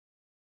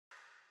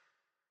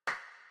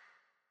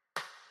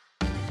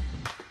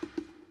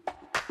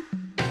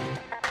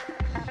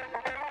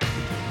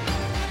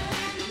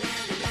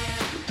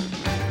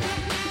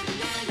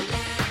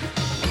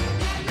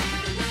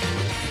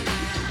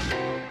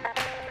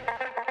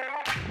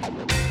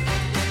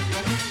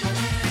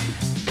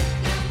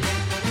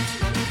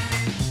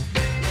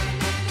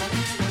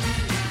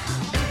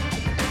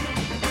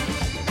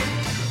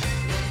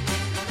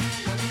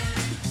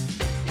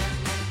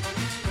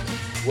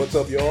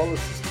What's up, y'all?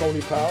 This is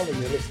Tony Powell, and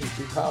you're listening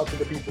to Powell to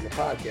the People, the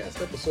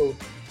podcast, episode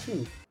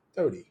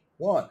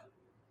 231.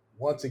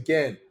 Once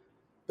again,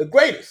 the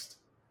greatest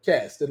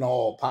cast in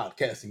all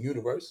podcasting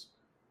universe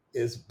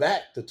is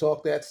back to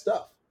talk that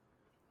stuff.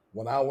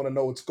 When I want to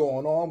know what's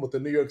going on with the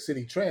New York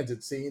City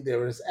transit scene,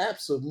 there is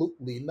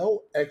absolutely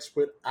no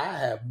expert I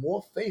have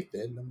more faith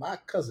in than my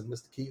cousin,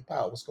 Mr. Keith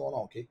Powell. What's going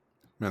on, Keith?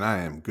 Man,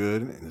 I am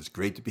good, and it's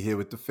great to be here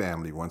with the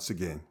family once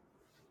again.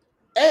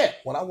 And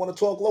when I want to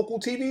talk local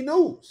TV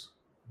news,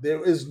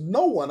 there is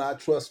no one I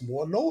trust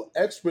more, no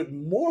expert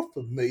more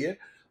familiar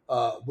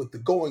with the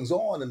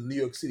goings-on in the New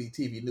York City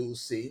TV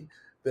news scene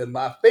than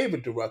my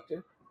favorite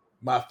director,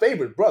 my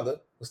favorite brother,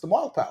 Mr.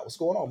 Mark Powell. What's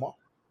going on, Mark?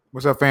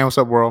 What's up, fam? What's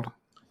up, world?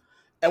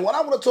 And when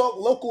I want to talk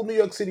local New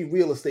York City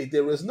real estate,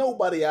 there is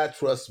nobody I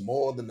trust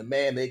more than the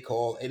man they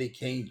call Eddie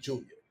Kane Jr.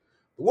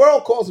 The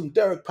world calls him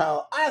Derek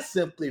Powell. I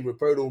simply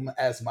refer to him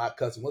as my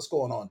cousin. What's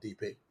going on,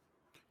 DP?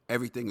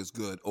 Everything is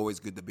good.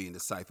 Always good to be in the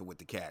cipher with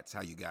the cats.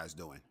 How you guys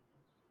doing?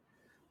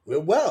 We're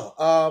well.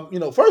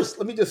 First,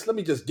 let me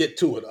just get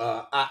to it.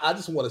 I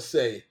just want to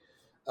say,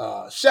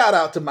 shout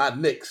out to my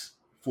Knicks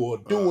for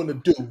doing the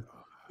do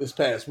this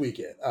past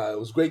weekend. It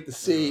was great to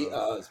see.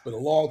 It's been a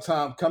long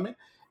time coming,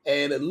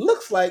 and it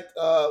looks like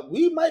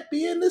we might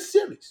be in this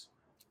series.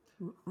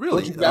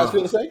 Really? Don't you guys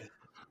feel the same?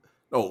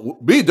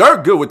 No, be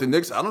dark good with the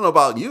Knicks. I don't know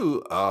about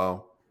you.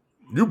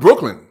 You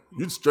Brooklyn.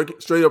 You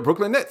straight up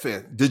Brooklyn Net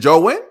fan. Did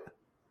y'all win?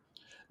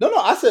 No.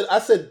 I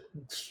said,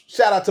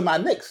 shout out to my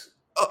Knicks.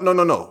 Oh,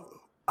 no.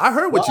 I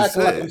heard what you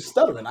said. Like I'm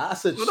stuttering. I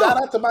said, shout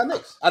out to my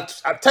Knicks. I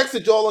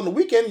texted y'all on the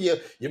weekend. You're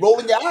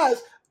rolling your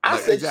eyes. I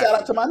said, exactly.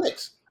 Shout out to my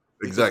Knicks.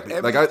 Exactly.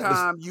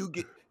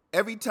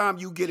 Every time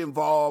you get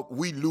involved,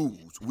 we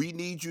lose. We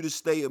need you to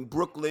stay in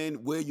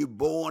Brooklyn, where you're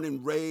born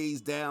and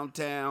raised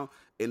downtown,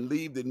 and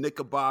leave the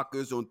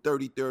Knickerbockers on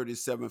 33rd and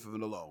 7th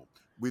and alone.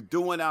 We're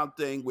doing our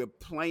thing. We're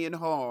playing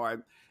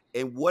hard.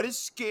 And what is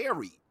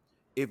scary,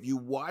 if you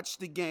watch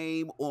the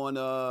game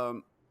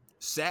on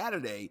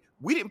Saturday,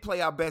 we didn't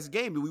play our best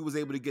game, but we was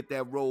able to get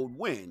that road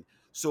win.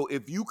 So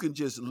if you can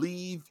just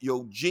leave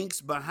your jinx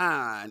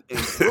behind in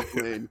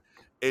Brooklyn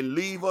and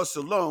leave us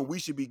alone, we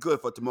should be good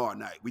for tomorrow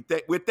night.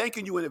 We're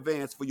thanking you in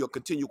advance for your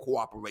continued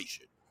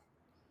cooperation.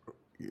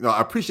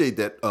 I appreciate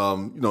that.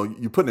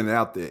 You putting it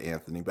out there,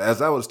 Anthony. But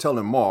as I was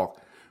telling Mark,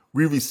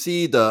 we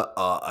received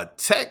a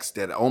text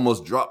that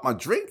almost dropped my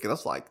drink, and I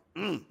was like,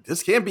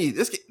 "This can't be.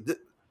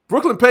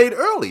 Brooklyn paid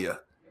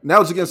earlier. Now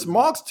it's against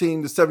Mark's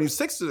team, the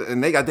 76ers,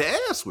 and they got their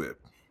ass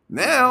whipped.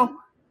 Now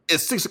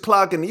it's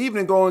 6:00 in the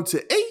evening, going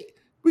to 8.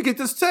 We get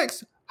this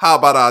text. How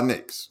about our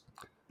Knicks?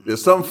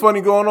 There's something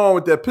funny going on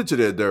with that picture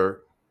there, Derek.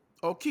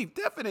 Oh, Keith,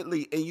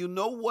 definitely. And you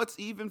know what's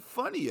even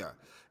funnier?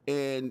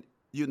 And,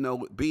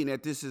 being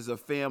that this is a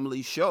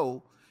family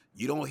show,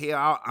 you don't hear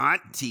our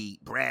auntie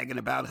bragging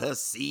about her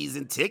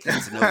season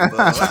tickets no more.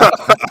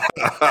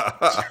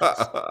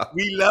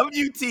 We love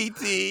you,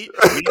 TT.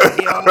 We don't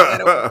hear all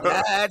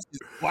that.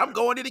 I'm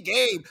going to the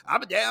game.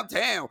 I'm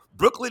downtown.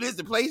 Brooklyn is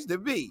the place to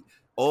be.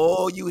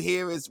 All you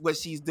hear is what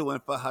she's doing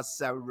for her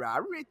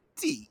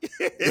sorority.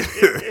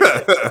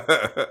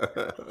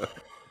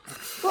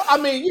 Well,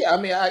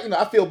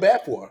 I feel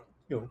bad for her.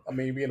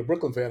 Being a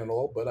Brooklyn fan and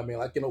all, but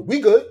we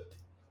good.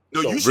 No,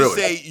 you should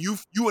say you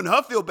and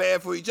her feel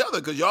bad for each other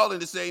because y'all in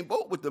the same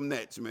boat with them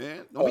Nets,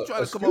 man. Don't be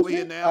trying to come over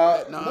here now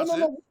with that nonsense.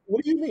 No.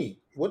 What do you mean?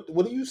 What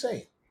are you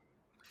saying?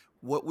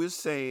 What we're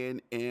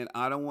saying, and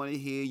I don't want to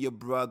hear your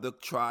brother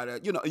try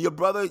to, your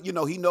brother,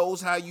 he knows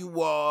how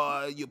you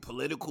are, your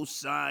political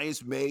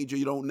science major.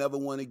 You don't never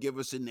want to give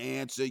us an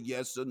answer,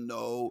 yes or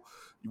no.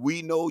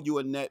 We know you're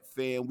a Net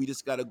fan. We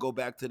just got to go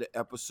back to the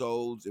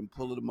episodes and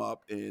pull them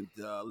up and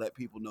let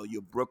people know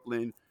you're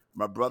Brooklyn.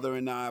 My brother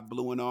and I,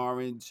 blue and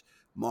orange.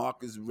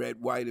 Mark is red,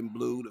 white, and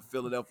blue. The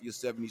Philadelphia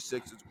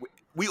 76ers.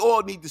 We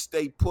all need to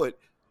stay put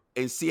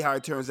and see how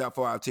it turns out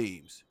for our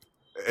teams.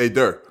 Hey,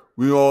 Dirk,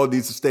 we all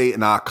need to stay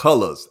in our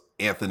colors,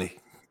 Anthony.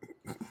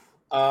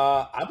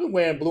 I've been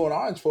wearing blue and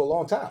orange for a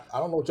long time. I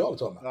don't know what y'all are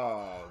talking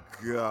about.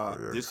 Oh, God.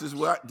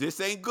 This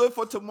ain't good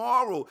for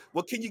tomorrow.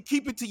 Well, can you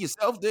keep it to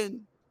yourself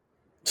then?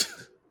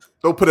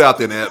 Don't put it out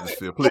there in the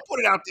atmosphere, please. Don't put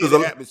it out there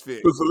in the atmosphere.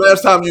 Because the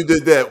last time you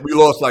did that, we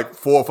lost like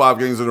 4 or 5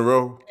 games in a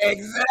row.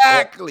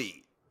 Exactly.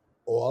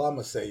 All I'm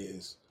going to say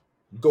is,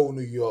 go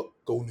New York,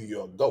 go New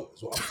York, go.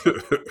 Is what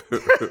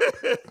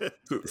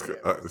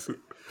I'm saying.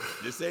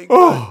 This ain't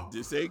good.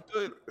 This ain't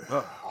good.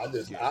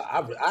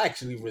 I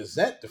actually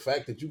resent the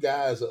fact that you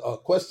guys are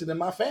questioning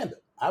my fandom.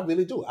 I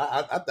really do.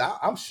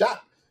 I'm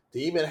shocked to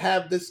even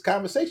have this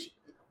conversation.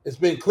 It's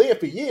been clear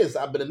for years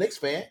I've been a Knicks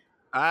fan.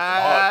 When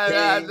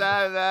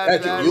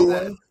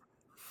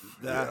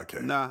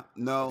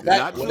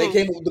they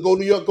came with the Go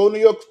New York,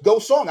 Go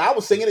song, I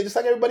was singing it just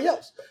like everybody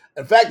else.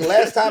 In fact, the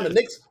last time the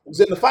Knicks was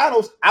in the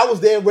finals, I was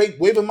there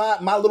waving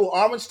my little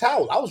orange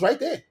towel. I was right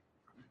there.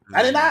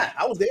 99,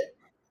 I was there.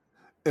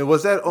 And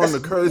was that on the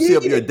courtesy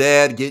of your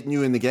dad getting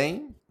you in the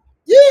game?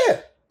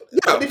 Yeah.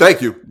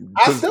 Thank you.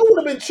 I still would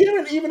have been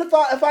cheering even if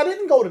I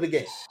didn't go to the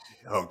game.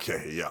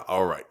 Okay, yeah,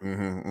 all right.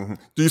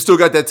 Do you still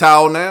got that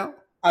towel now?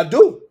 I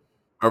do.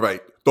 All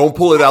right. Don't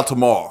pull it out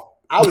tomorrow.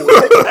 I will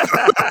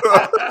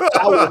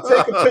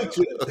take a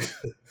picture.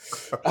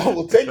 I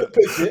will take a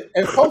picture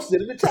and post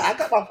it in the chat. I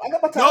got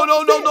my time.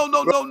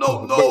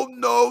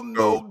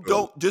 No.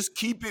 Don't. Just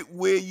keep it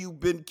where you've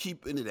been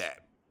keeping it at.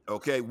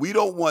 Okay? We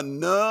don't want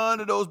none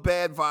of those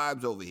bad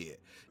vibes over here.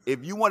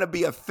 If you want to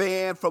be a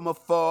fan from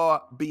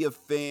afar, be a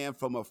fan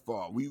from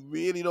afar. We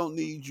really don't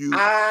need you,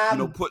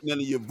 putting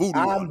any of your voodoo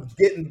on us.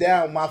 Getting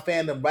down my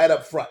fandom right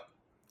up front.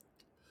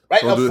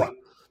 Front.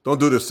 Don't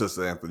do this,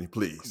 Sister Anthony,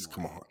 please.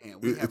 Come on.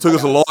 It took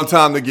us a long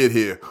time to get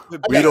here.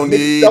 We don't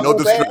need no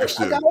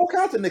distraction. I got all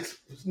kinds of Knicks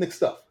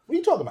stuff. What are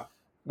you talking about?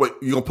 Wait,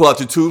 you gonna pull out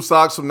your tube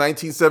socks from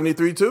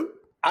 1973 too?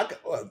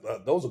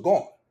 Those are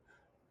gone.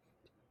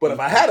 But if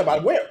I had them,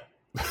 I'd wear them.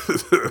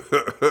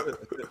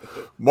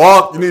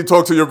 Mark, you need to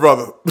talk to your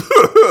brother.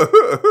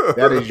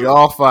 That is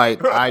y'all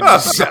fight. I'm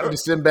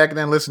just sitting back and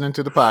then listening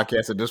to the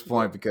podcast at this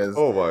point because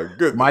oh my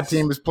goodness, my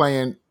team is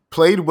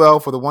played well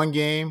for the one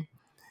game.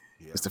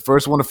 Yeah. It's the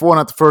first one to 4,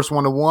 not the first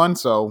one to 1.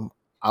 So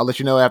I'll let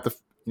you know after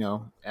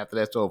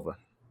that's over.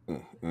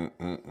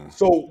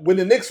 So when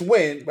the Knicks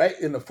win, right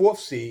in the 4th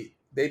seed,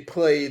 they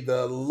play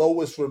the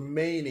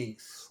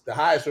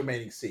highest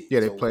remaining seed. Yeah,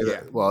 they play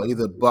either Bucks.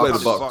 Play the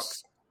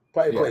Bucks.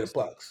 Probably play the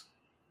Bucks.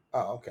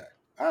 Oh, okay.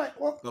 All right.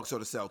 Well, Bucks or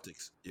the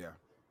Celtics. Yeah.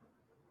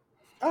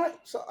 All right.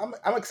 So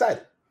I'm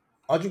excited.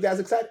 Aren't you guys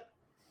excited?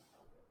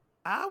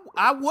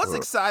 I was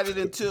excited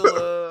until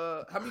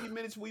how many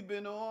minutes we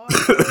been on?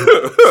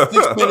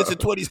 6 minutes and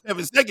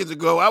 27 seconds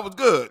ago. I was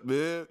good,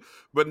 man.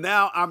 But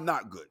now I'm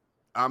not good.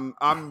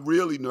 I'm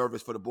really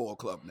nervous for the ball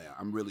club now.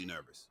 I'm really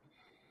nervous.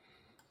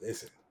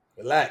 Listen,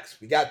 relax.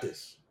 We got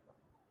this.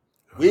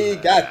 We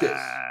got this.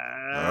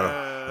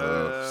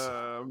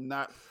 I'm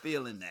not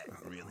feeling that,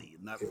 really.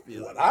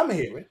 What I'm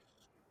hearing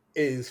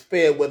is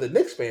fair weather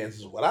Knicks fans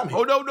is what I'm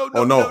hearing.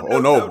 Oh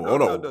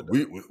no.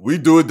 We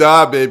do it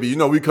die, baby. You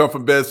know we come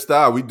from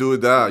Bed-Stuy. We do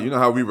it die. You know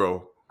how we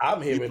roll.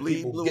 I'm hearing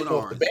people getting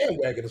off the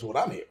bandwagon is what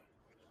I'm hearing.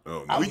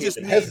 Oh, no. We just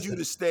need you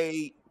to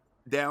stay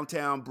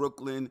downtown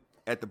Brooklyn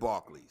at the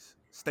Barclays.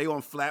 Stay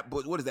on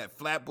Flatbush. What is that?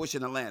 Flatbush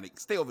and Atlantic.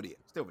 Stay over there.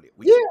 Yeah,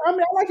 I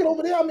mean, I like it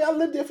over there. I mean, I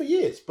lived there for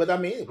years. But I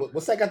mean,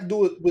 what's that got to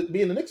do with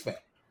being a Knicks fan?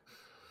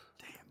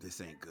 Damn,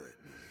 this ain't good,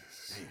 man.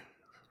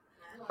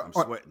 Damn. I'm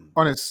sweating.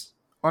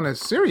 On a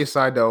serious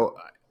side, though,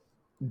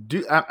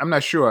 I'm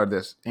not sure of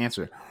this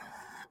answer.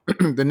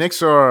 The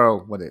Knicks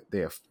are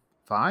they're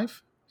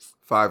 5?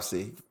 5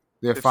 seed.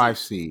 They're 5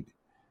 seed.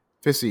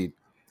 5th seed.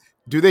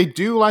 Do they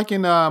do like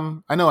in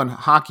I know in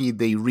hockey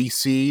they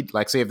reseed,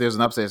 like say if there's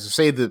an upset, so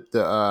say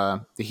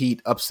the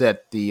Heat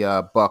upset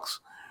the Bucks,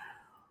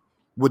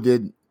 would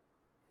the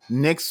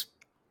Knicks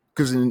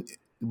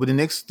would the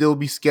Knicks still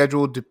be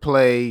scheduled to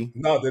play?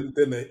 No, if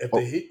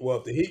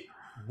the Heat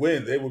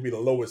win, they would be the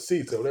lowest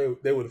seed, so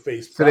they would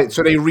face. So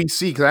they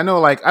reseed, because I know,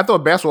 like, I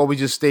thought basketball always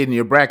just stayed in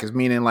your brackets,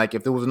 meaning like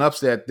if there was an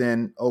upset,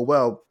 then oh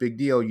well, big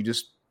deal.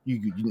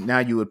 Now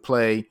you would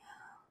play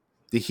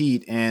the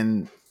Heat,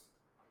 and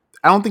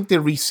I don't think they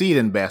reseed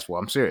in basketball.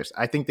 I'm serious.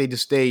 I think they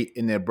just stay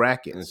in their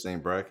brackets. In the same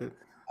bracket.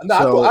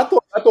 No, I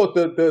thought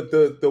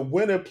the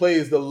winner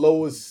plays the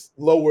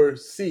lower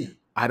seed.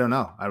 I don't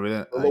know.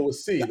 The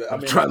lowest seed.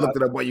 I'm trying to look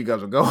it up while you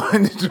guys are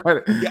going.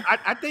 Yeah,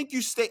 I think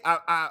you stay.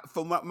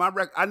 For my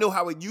record, I know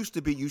how it used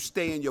to be. You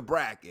stay in your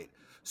bracket.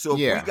 So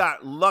if we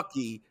got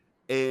lucky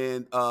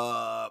and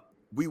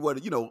we were,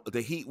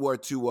 the Heat were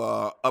to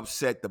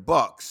upset the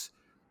Bucks,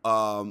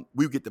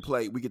 we get to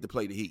play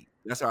the Heat.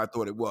 That's how I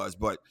thought it was.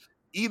 But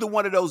either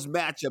one of those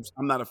matchups,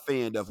 I'm not a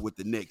fan of with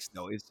the Knicks,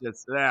 though. It's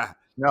just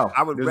no.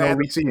 I would there's rather no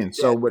reseeding.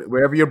 So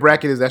wherever your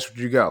bracket is, that's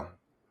where you go.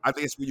 I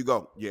think it's where you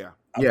go. Yeah.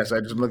 Yes, I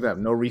just looked up.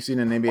 No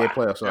reseeding in the NBA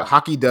playoffs. So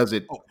hockey does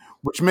it,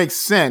 which makes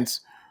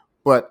sense.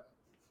 But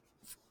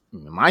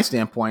from my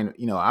standpoint,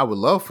 I would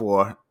love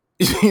for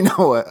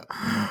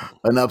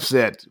an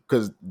upset,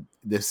 because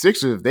the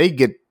Sixers,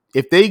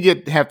 if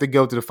they have to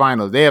go to the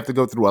finals, they have to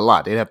go through a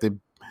lot. They'd have to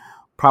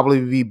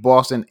probably beat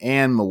Boston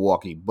and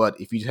Milwaukee. But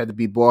if you just had to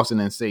beat Boston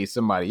and say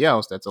somebody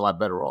else, that's a lot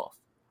better off.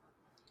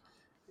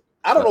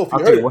 I don't know if you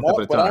heard it,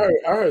 Mark, but I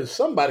heard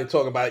somebody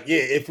talk about,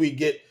 if we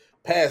get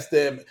past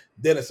them,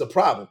 then it's a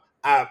problem.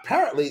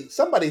 Apparently,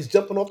 somebody's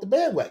jumping off the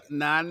bandwagon.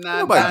 Nah.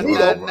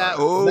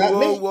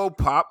 Whoa,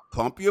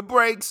 pump your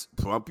brakes.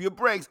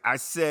 I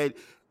said,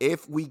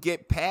 if we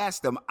get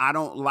past them, I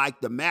don't like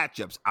the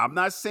matchups. I'm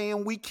not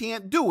saying we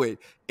can't do it.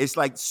 It's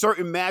like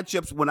certain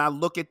matchups, when I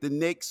look at the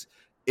Knicks,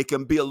 it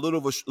can be a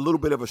little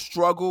bit of a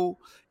struggle.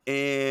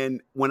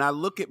 And when I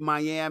look at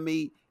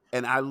Miami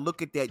and I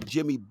look at that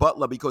Jimmy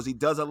Butler, because he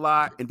does a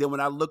lot, and then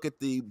when I look at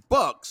the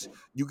Bucks,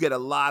 you get a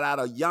lot out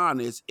of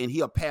Giannis, and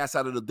he'll pass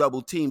out of the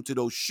double team to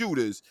those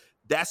shooters.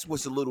 That's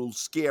what's a little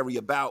scary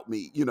about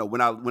me,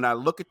 when I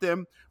look at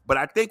them. But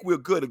I think we're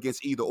good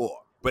against either or.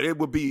 But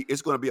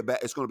it's going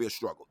to be a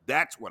struggle.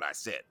 That's what I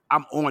said.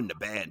 I'm on the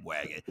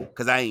bandwagon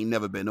because I ain't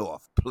never been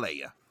off,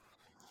 player.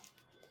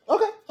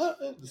 Okay,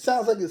 it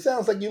sounds like you're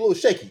a little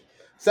shaky.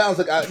 Sounds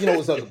like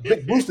it's a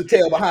big booster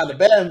tail behind the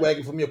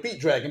bandwagon from your feet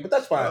dragging, but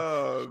that's fine.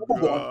 Oh,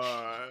 we'll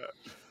God.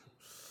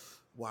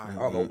 Why? I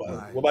don't know about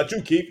Why? What about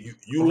you, Keith?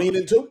 You lean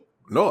into?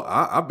 No,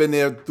 I've been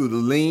there through the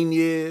lean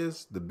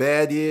years, the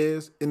bad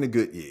years, and the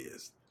good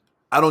years.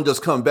 I don't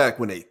just come back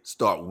when they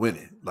start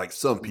winning like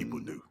some people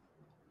do.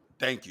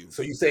 Thank you.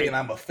 So you saying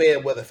I'm a fair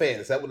weather fan?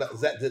 Is that what you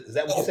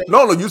saying?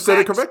 No, you said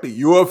it Facts. correctly.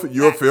 You're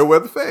a fair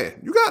weather fan.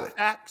 You got it.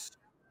 Facts.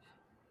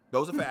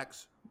 Those are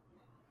facts.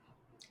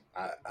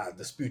 I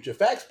dispute your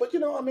facts, but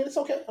it's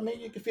okay. I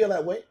mean, you can feel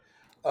that way.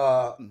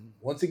 Mm-hmm.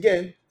 Once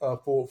again,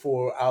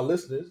 for our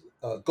listeners,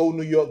 go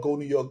New York,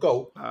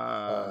 go.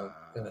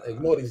 And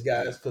ignore these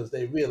guys because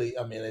they really,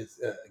 it's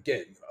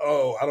again.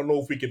 Oh, I don't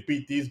know if we can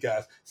beat these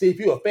guys. See, if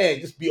you're a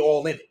fan, just be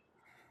all in it.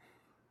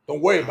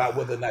 Don't worry about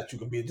whether or not you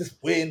can be. Just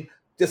win.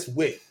 Just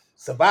win.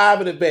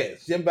 Survive and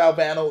advance. Jim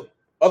Valvano,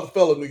 other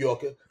fellow New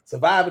Yorker,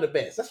 survive and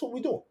advance. That's what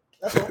we're doing.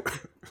 That's all.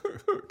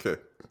 Okay.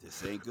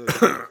 This ain't good.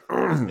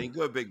 This ain't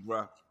good, big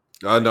bro.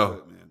 I know.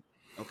 Good, man.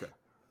 Okay.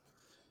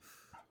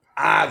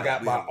 I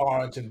got my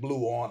orange and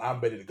blue on. I'm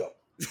ready to go.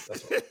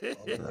 That's all. I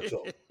don't know about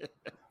y'all.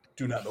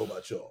 Do not know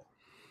about y'all.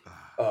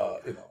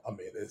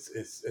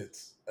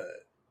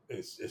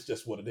 It's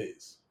just what it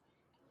is.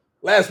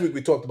 Last week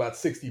we talked about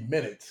 60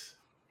 Minutes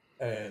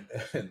and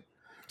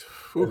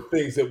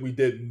things that we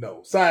didn't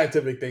know,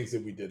 scientific things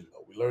that we didn't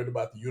know. We learned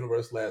about the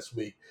universe last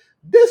week.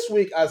 This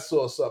week I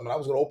saw something. I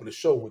was going to open the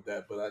show with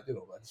that, but I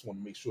just want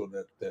to make sure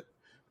that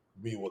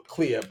we were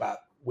clear about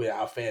where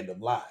our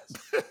fandom lies.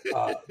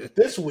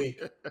 This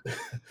week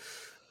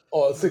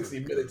on 60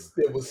 Minutes,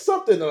 there was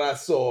something that I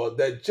saw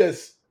that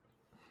just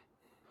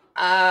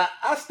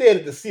I stared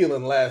at the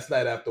ceiling last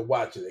night after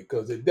watching it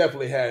because it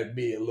definitely had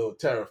me a little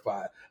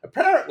terrified.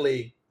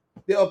 Apparently,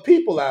 there are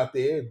people out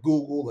there,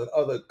 Google and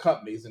other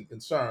companies and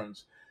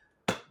concerns,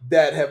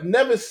 that have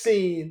never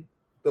seen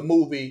the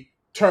movie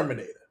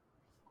Terminator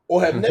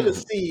or have never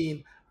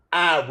seen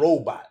I,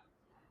 Robot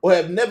or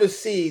have never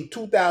seen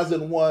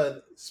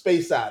 2001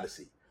 Space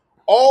Odyssey.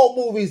 All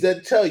movies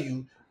that tell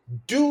you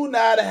do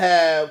not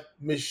have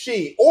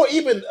machine or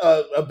even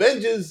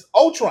Avengers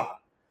Ultron.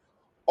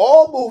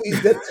 All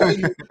movies that tell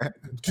you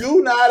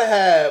do not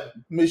have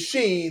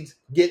machines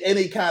get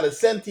any kind of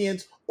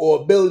sentience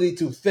or ability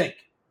to think.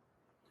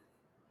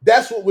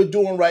 That's what we're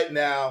doing right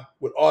now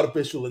with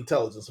artificial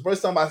intelligence. The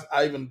first time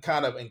I even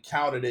kind of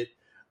encountered it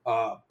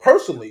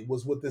personally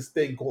was with this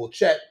thing called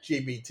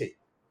ChatGPT.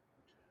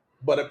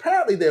 But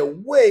apparently they're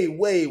way,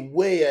 way,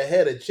 way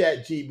ahead of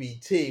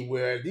ChatGPT,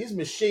 where these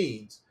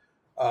machines,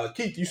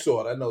 Keith, you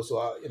saw it, I know.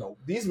 So,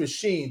 these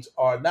machines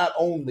are not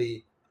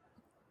only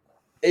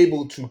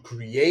able to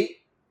create,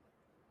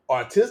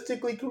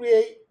 artistically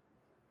create.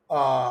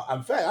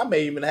 In fact, I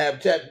may even have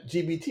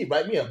ChatGPT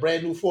write me a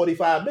brand new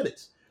 45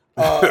 minutes.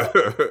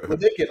 Where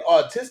they can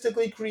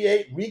artistically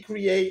create,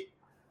 recreate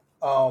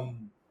art,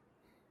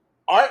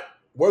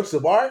 works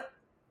of art,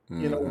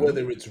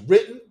 whether it's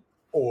written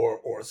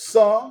or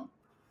sung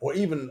or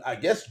even, I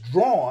guess,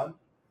 drawn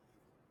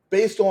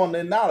based on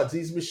their knowledge.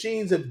 These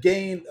machines have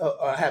gained,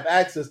 have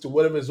access to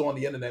whatever is on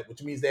the internet,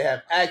 which means they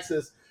have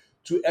access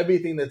to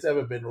everything that's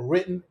ever been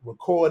written,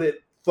 recorded,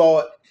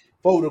 thought,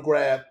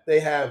 photographed. They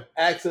have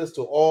access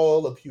to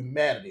all of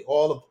humanity,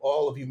 all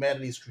of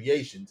humanity's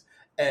creations,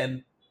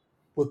 and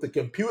with the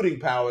computing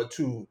power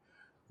to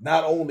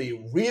not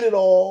only read it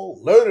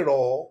all, learn it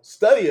all,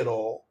 study it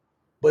all,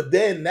 but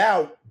then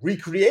now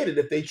recreate it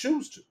if they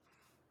choose to.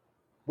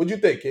 What do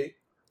you think, Kate?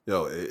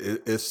 Yo,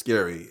 it's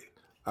scary.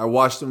 I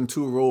watched them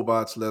two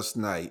robots last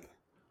night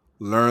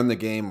learn the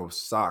game of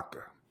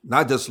soccer.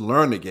 Not just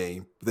learn the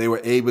game, but they were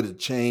able to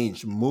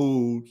change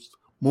moves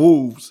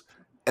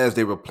as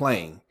they were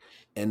playing.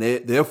 And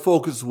their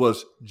focus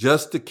was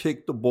just to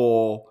kick the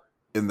ball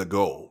in the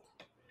goal.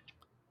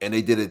 And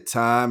they did it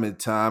time and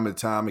time and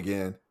time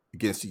again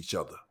against each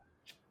other.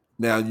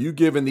 Now, you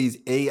giving these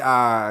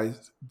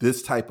AIs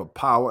this type of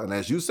power, and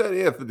as you said,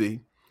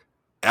 Anthony,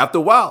 after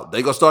a while,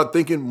 they're going to start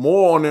thinking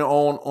more on their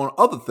own on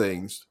other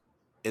things,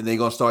 and they're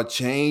going to start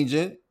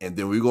changing, and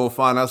then we're going to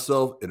find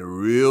ourselves in a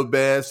real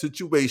bad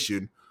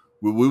situation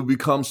where we'll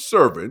become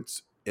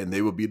servants, and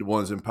they will be the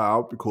ones in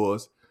power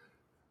because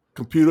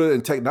computer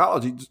and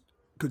technology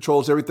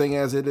controls everything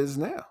as it is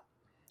now.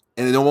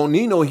 And they won't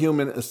need no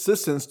human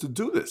assistance to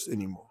do this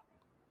anymore.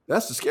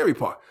 That's the scary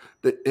part.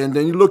 And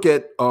then you look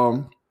at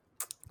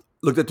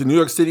the New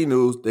York City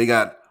news. They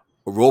got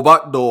a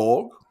robot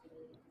dog.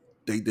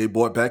 They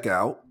brought back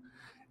out.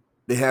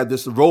 They have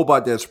this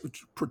robot that's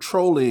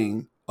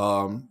patrolling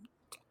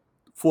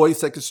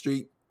 42nd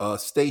Street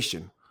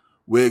station,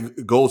 where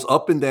it goes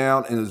up and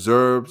down and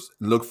observes,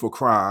 and look for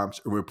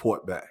crimes, and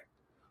report back.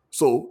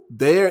 So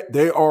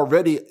they're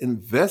already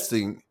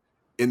investing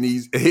in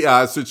these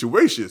AI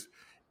situations.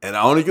 And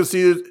I only can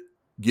see it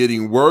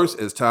getting worse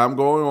as time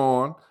going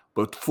on.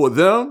 But for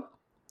them,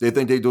 they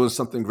think they're doing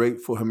something great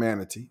for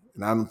humanity.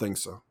 And I don't think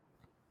so.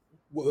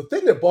 Well, the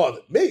thing that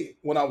bothered me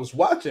when I was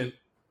watching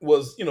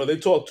was, they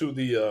talked to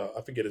the,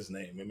 I forget his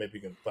name, and maybe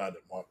you can find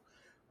it, Mark,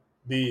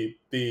 the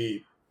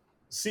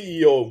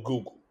CEO of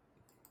Google.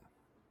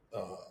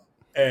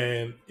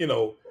 And,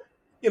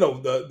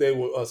 they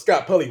were,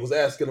 Scott Pelley was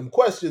asking them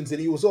questions,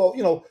 and he was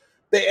all,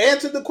 they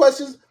answered the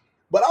questions,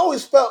 But I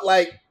always felt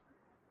like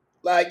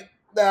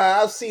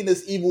nah, I've seen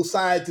this evil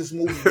scientist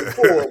movie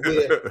before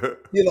where,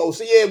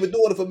 so yeah, we're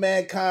doing it for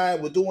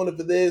mankind, we're doing it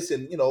for this,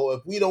 and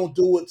if we don't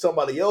do it,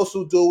 somebody else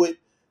will do it.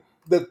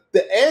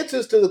 The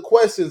answers to the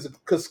questions,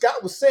 because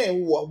Scott was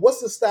saying, well,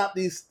 what's to stop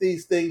these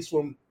things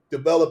from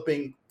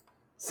developing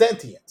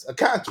sentience, a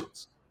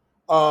conscience?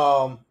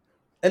 And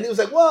he was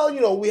like,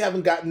 well, we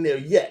haven't gotten there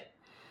yet.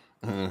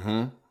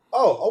 Mm-hmm.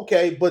 Oh,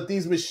 okay, but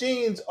these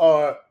machines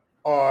are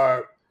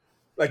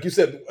like you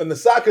said in the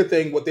soccer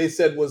thing. What they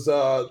said was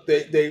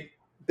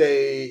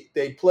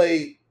they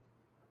play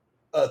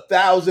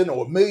 1,000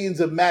 or millions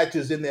of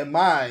matches in their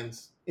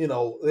minds. They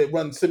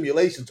run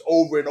simulations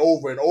over and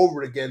over and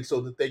over again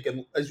so that they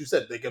can, as you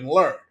said, they can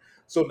learn.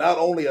 So not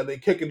only are they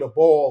kicking the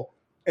ball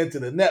into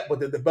the net, but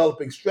they're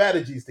developing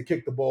strategies to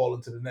kick the ball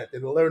into the net.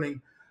 They're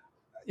learning,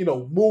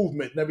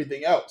 movement and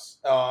everything else.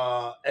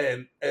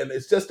 And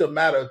it's just a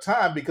matter of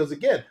time because,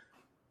 again,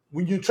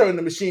 when you turn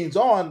the machines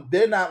on,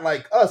 they're not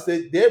like us.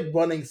 They're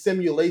running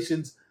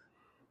simulations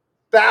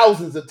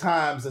thousands of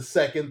times a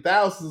second,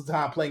 thousands of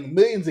times, playing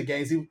millions of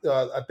games.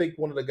 I think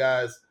one of the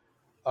guys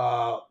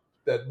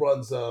that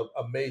runs a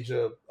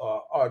major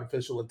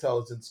artificial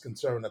intelligence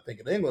concern, I think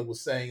in England, was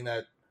saying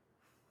that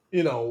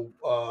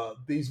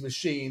these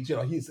machines,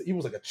 he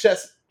was like a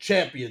chess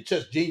champion,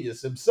 chess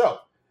genius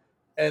himself,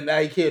 and now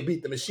he can't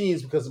beat the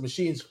machines because the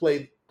machines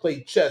play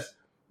chess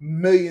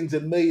millions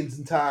and millions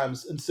of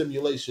times in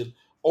simulation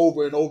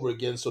over and over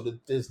again, so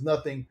that there's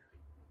nothing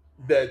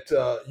that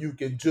you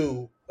can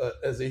do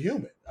as a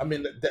human. I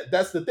mean,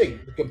 that's the thing.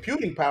 The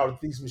computing power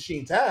that these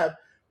machines have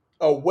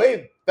are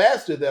way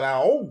faster than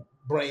our own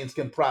brains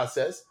can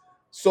process.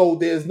 So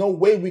there's no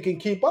way we can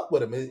keep up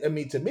with them. I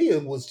mean, to me,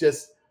 it was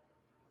just,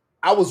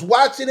 I was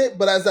watching it,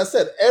 but as I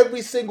said,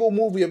 every single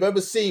movie I've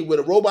ever seen where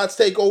the robots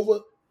take over,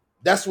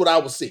 that's what I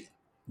was seeing.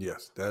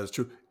 Yes, that is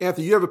true.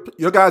 Anthony,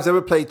 your guys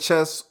ever play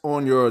chess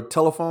on your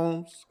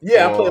telephones?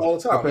 Yeah, I play all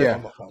the time. Yeah.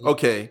 On my phone.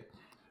 Okay.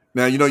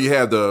 Now, you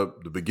have the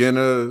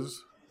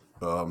beginners,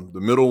 the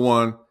middle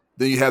one,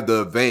 then you have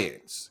the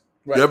advanced.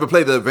 Right. You ever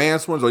play the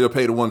advanced ones or you'll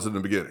play the ones in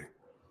the beginning?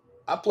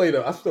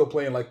 I'm still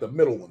playing like the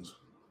middle ones.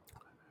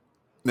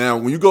 Now,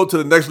 when you go to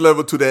the next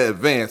level to that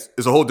advanced,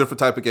 it's a whole different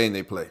type of game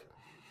they play.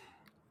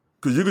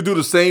 Because you can do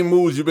the same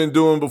moves you've been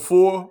doing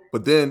before,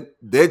 but then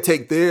they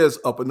take theirs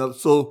up another.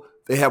 So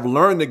they have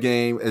learned the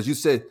game. As you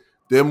said,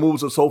 their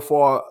moves are so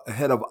far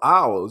ahead of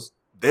ours,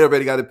 they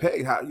already got it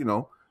pegged. How,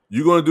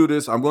 you're going to do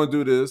this, I'm going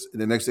to do this,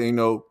 and the next thing you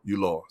know,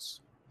 you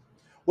lost.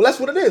 Well, that's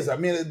what it is. I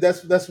mean,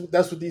 that's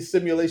what these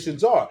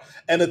simulations are.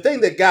 And the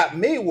thing that got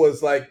me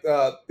was like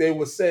they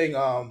were saying,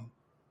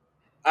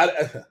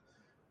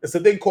 it's a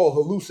thing called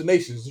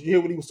hallucinations. Did you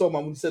hear what he was talking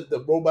about when he said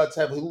the robots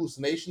have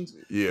hallucinations?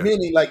 Yeah.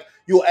 Meaning, like,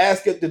 you'll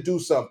ask it to do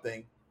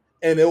something,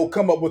 and it'll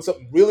come up with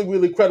something really,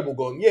 really credible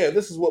going, yeah,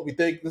 this is what we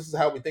think. This is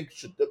how we think it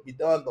should be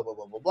done, blah, blah,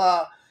 blah, blah,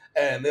 blah.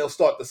 And they'll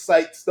start to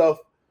cite stuff,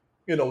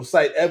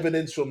 cite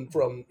evidence from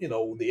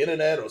the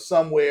internet or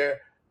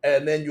somewhere.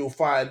 And then you'll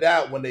find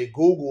out when they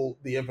Google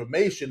the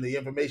information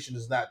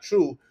is not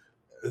true.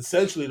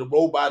 Essentially, the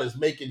robot is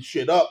making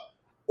shit up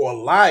or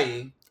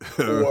lying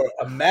or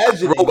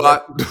imagining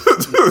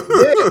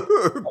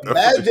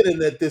imagining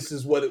that this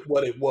is what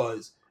it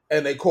was.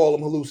 And they call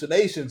them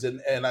hallucinations.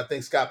 And I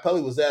think Scott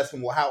Pelley was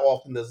asking, well, how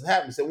often does it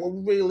happen? He said, well,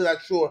 we're really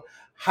not sure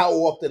how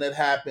often it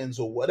happens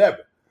or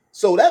whatever.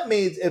 So that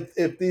means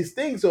if these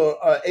things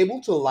are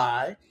able to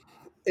lie,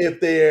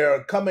 if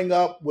they're coming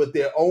up with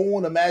their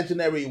own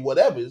imaginary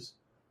whatevers,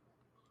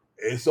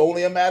 it's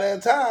only a matter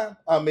of time.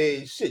 I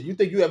mean, shit, you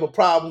think you have a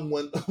problem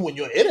when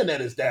your internet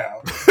is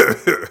down.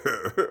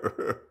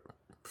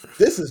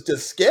 This is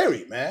just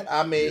scary, man.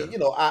 I mean,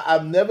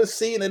 I've never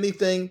seen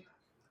anything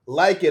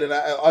like it. And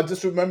I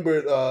just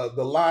remember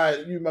the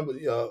line, you remember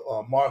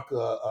Mark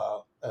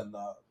and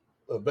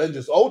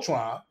Avengers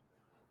Ultron,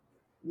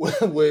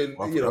 when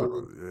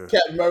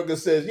Captain America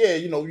says, yeah,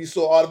 you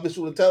saw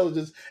artificial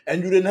intelligence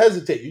and you didn't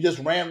hesitate. You just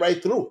ran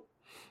right through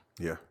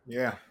it.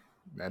 Yeah.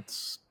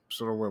 That's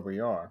sort of where we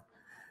are.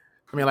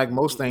 I mean, like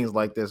most things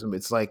like this,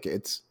 it's like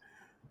it's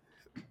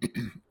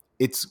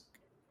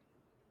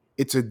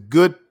a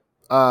good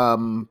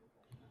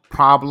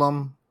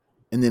problem,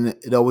 and then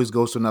it always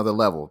goes to another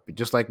level.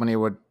 Just like when they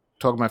were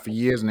talking about for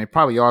years, and they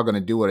probably are going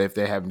to do it if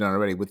they haven't done it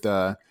already with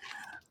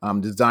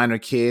designer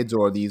kids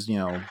or these,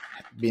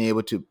 being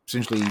able to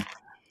essentially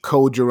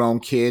code your own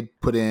kid,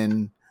 put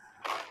in,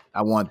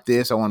 I want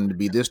this, I want him to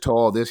be this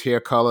tall, this hair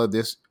color,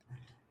 this.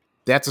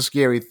 That's a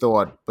scary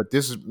thought, but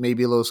this is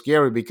maybe a little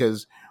scary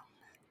because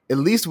at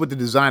least with the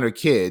designer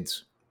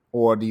kids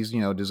or these,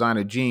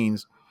 designer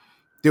genes,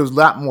 there was a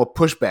lot more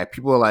pushback.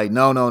 People are like,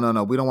 no,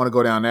 we don't want to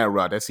go down that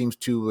route. That seems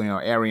too,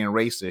 Aryan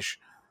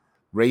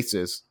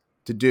racist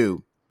to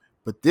do.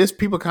 But this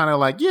people kind of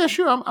like, yeah,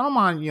 sure, I don't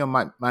mind,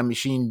 my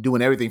machine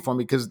doing everything for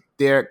me because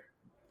they're,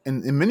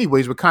 in many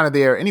ways, we're kind of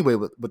there anyway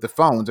with the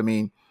phones. I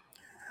mean,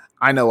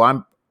 I know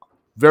I'm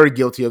very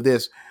guilty of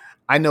this.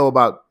 I know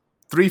about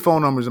 3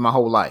 phone numbers in my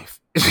whole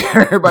life.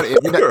 Everybody,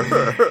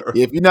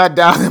 if you're not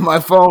dialing my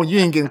phone, you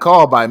ain't getting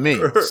called by me.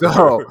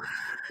 So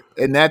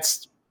and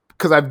that's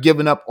because I've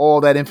given up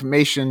all that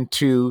information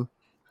to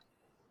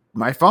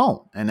my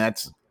phone, and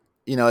that's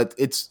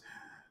it's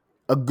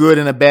a good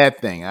and a bad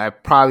thing. I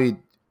probably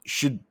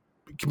should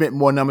commit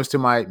more numbers to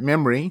my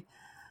memory,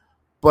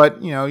 but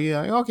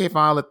okay,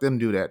 fine, I'll let them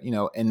do that.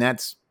 And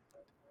that's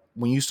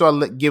when you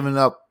start giving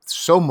up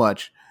so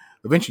much,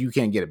 eventually you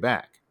can't get it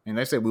back. And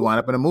they say we wind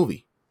up in a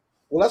movie.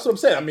 Well, that's what I'm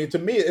saying. I mean, to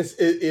me,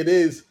 it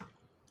is.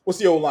 What's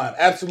the old line?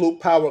 Absolute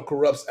power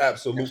corrupts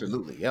absolutely.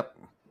 Absolutely, yep.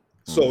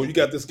 So you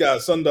got this guy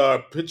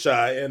Sundar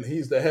Pichai, and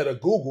he's the head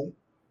of Google.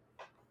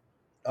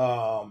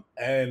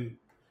 And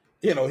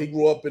he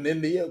grew up in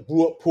India,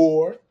 grew up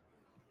poor,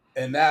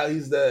 and now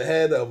he's the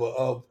head of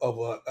a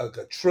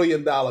 $1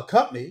 trillion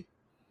company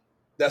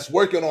that's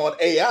working on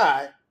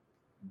AI.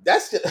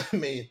 That's just,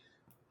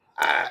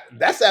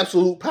 that's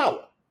absolute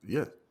power.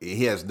 Yeah,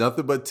 he has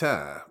nothing but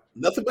time.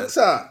 Nothing but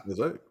time. That's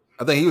right.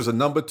 I think he was a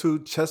number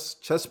 2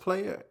 chess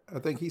player. I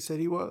think he said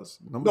he was.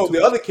 No,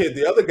 the other kid,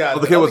 the other guy.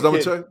 The kid was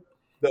number 2?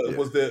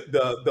 Was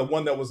the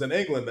one that was in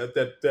England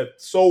that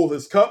sold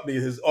his company,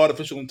 his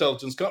artificial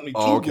intelligence company,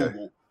 to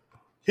Google.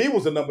 He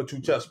was a number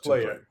 2 chess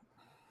player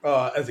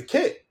as a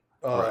kid.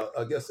 Right.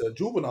 I guess a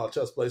juvenile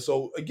chess player.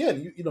 So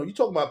again, you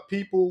talk about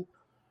people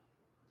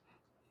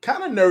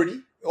kind of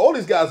nerdy. All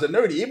these guys are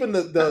nerdy. Even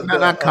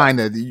not kind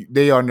of.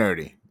 They are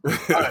nerdy.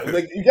 Right,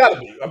 like you gotta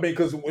be. I mean,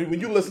 because when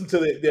you listen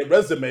to their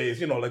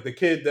resumes, like the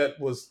kid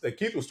that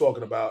Keith was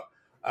talking about,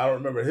 I don't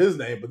remember his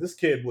name, but this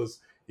kid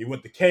he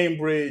went to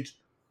Cambridge,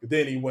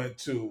 then he went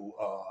to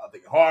I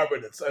think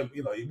Harvard, and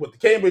he went to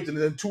Cambridge and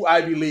then 2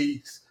 Ivy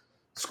League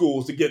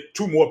schools to get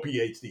 2 more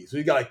PhDs. So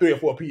he got like 3 or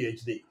 4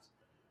 PhDs.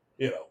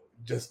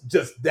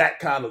 Just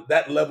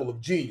that level of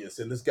genius.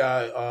 And this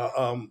guy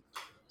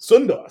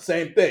Sundar,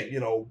 same thing.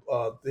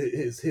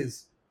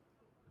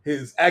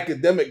 His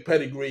academic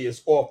pedigree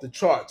is off the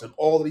charts, and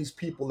all of these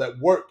people that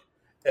work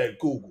at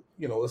Google,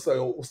 it's like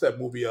what's that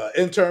movie?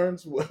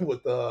 Interns with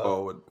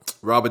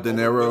Robert De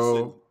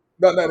Niro.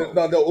 No.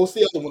 What's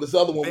the other one? This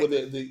other one with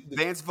the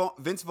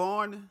Vince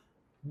Vaughn.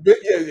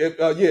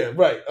 Yeah,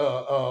 right.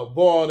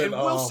 Vaughn and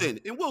Wilson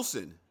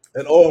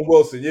and Owen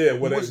Wilson. Yeah,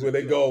 where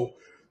they go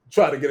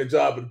try to get a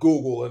job at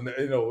Google, and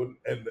and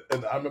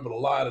I remember the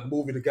line in the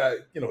movie. The guy,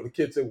 the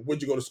kid said,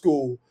 "Where'd you go to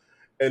school?"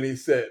 And he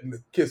said, and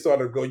the kid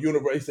started to go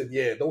university. He said,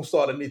 "Yeah, don't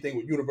start anything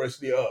with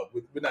University of.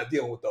 We're not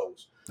dealing with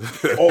those.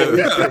 All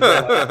these things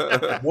are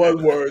like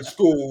one-word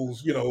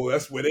schools.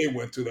 That's where they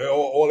went to.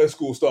 All their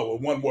schools start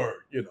with one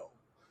word.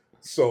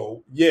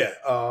 So yeah,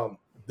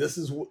 this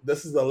is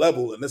the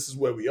level, and this is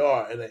where we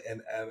are.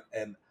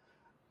 And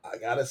I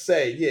gotta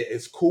say, yeah,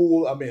 it's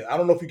cool. I mean, I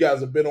don't know if you guys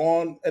have been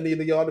on any of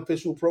the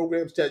artificial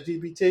programs,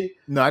 ChatGPT.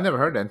 No, I never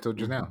heard that until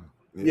just now.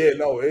 Yeah,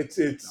 no, it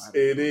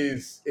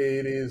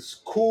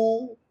is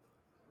cool.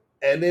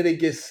 And then it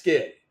gets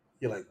scary.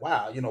 You're like,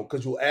 wow,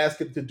 because you'll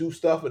ask it to do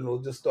stuff and it'll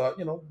just start,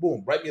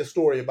 boom, write me a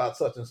story about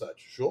such and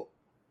such. Sure.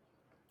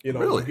 Really?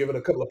 You'll give it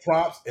a couple of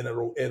prompts and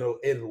it'll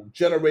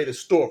generate a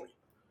story.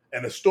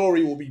 And the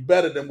story will be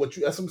better than that's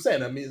what I'm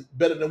saying. I mean, it's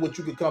better than what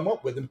you could come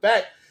up with. In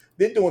fact,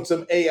 they're doing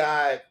some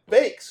AI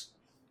fakes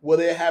where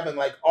they're having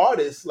like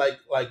artists like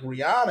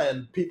Rihanna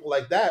and people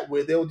like that,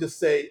 where they'll just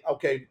say,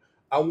 okay,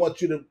 I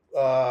want you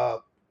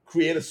to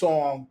create a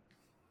song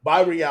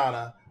by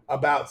Rihanna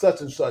about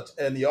such and such,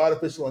 and the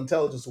artificial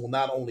intelligence will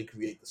not only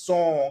create the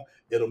song,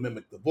 it'll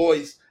mimic the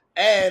voice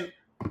and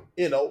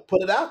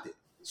put it out there.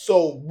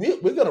 So we're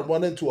going to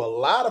run into a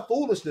lot of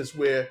foolishness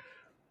where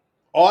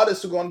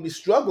artists are going to be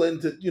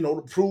struggling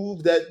to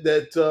prove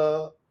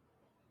that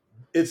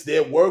it's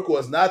their work or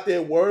it's not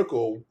their work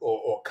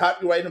or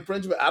copyright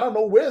infringement. I don't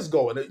know where it's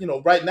going.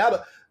 Right now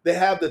they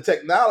have the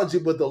technology,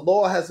 but the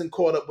law hasn't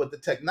caught up with the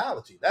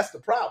technology. That's the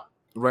problem.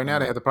 Right now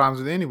they have the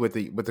problems with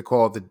what they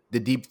call the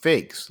deep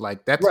fakes.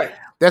 Like that's right.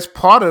 That's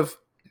part of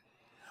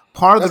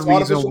the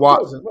reason why.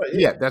 Right,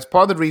 yeah, that's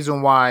part of the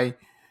reason why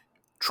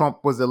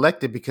Trump was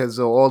elected, because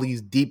of all these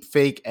deep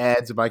fake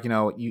ads about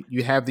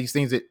you have these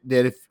things that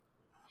if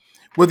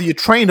whether you're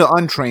trained or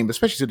untrained, but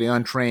especially to the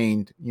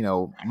untrained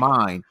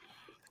mind,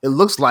 it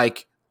looks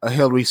like a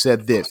Hillary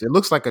said this. It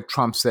looks like a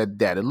Trump said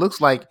that. It looks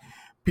like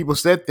people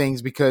said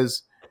things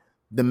because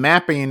the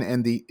mapping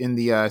and the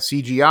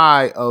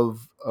CGI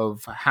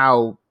of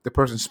how the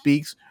person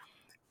speaks,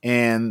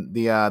 and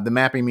the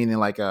mapping, meaning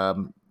like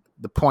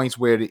the points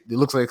where it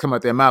looks like they come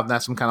out their mouth,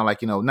 not some kind of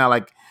like not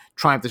like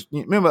Triumph.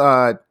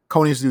 Remember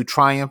Conan used to do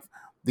Triumph,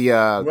 the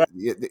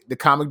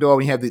comic door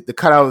when you have the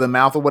cut out of the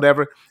mouth or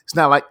whatever. It's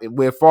not like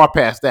we're far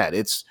past that.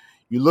 It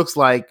looks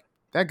like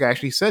that guy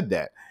actually said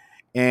that,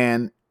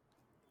 and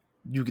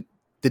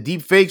the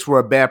deep fakes were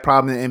a bad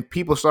problem, and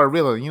people started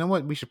realizing,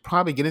 what, we should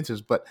probably get into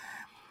this, but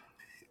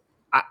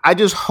I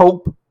just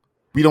hope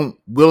we don't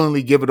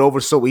willingly give it over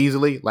so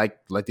easily, like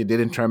they did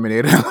in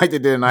Terminator, like they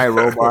did in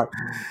iRobot,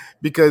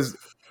 because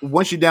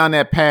once you're down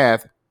that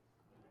path,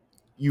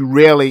 you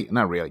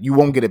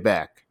won't get it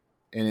back,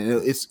 and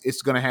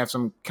it's going to have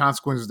some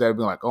consequences that will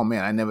be like, oh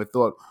man, I never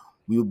thought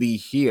we would be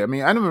here. I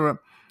mean, I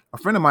remember a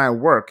friend of mine at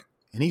work,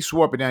 and he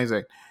swore up and down. He's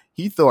like,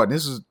 he thought, and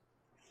this is,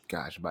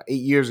 about 8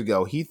 years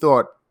ago, he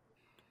thought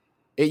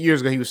 8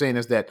 years ago, he was saying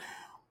this, that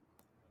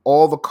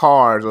all the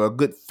cars, or a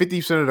good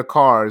 50% of the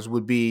cars,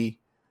 would be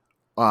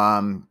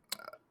not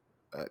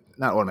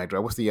automatic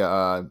drive. What's the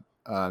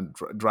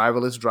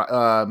driverless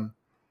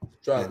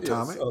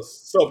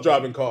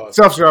self-driving cars.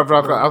 Self-driving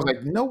car. I was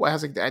like, no, I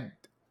was like, that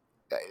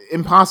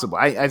impossible.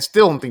 I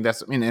still don't think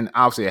that's. I mean, and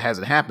obviously it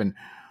hasn't happened,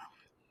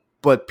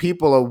 but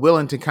people are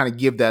willing to kind of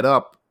give that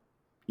up,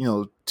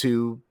 to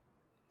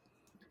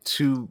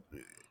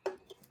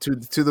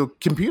the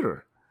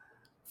computer.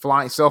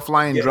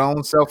 Self-flying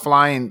drones,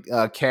 self-flying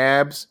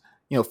cabs.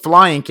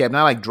 Flying cab,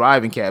 not like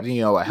driving cabs.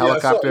 A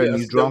helicopter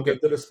and drone.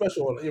 The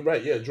special one. You're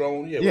right. Yeah,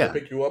 drone. Yeah, yeah.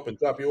 Pick you up and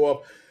drop you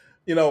off.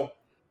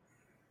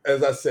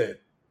 As I said,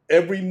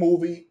 every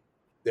movie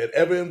that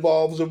ever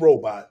involves a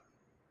robot,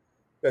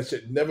 that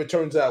shit never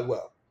turns out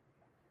well.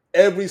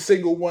 Every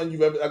single one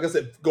you've ever, like I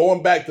said,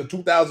 going back to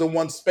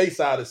 2001 Space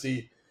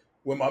Odyssey,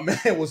 when my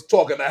man was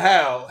talking to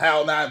Hal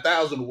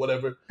 9000 or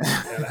whatever,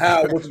 and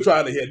Hal wasn't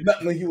trying to hear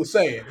nothing he was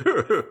saying.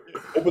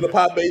 Open the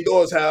pod bay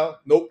doors, Hal.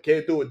 Nope,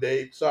 can't do it,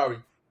 Dave. Sorry.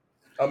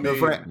 I mean,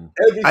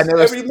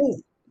 every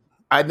movie.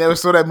 I never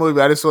saw that movie,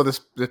 but I just saw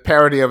the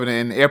parody of it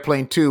in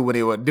Airplane 2 when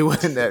they were doing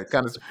that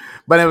kind of.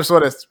 But I never saw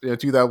that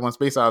 2001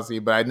 Space Odyssey.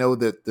 But I know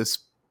that the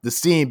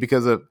scene,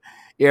 because of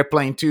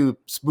Airplane 2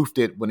 spoofed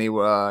it when they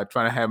were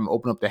trying to have him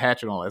open up the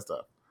hatch and all that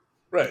stuff.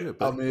 Right. Yeah,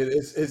 I mean,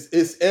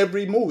 it's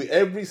every movie,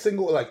 every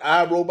single, like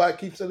iRobot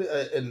keeps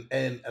it,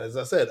 and as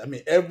I said, I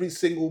mean, every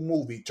single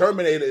movie.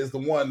 Terminator is the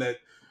one that,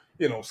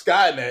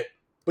 Skynet,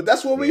 but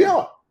that's where we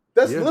are.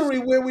 That's literally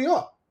where we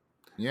are.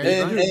 Yeah,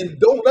 and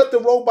don't let the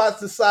robots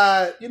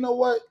decide, you know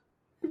what,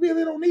 we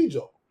really don't need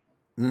y'all.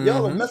 Mm-hmm.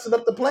 Y'all are messing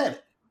up the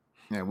planet.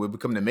 Yeah, we'll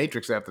become the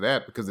Matrix after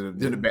that, because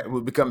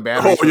we'll become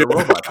batteries for the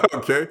robots.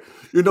 Okay.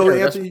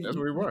 Anthony, that's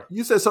where we were.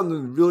 You said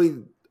something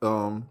really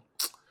that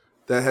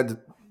I had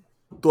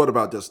thought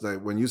about just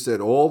night when you said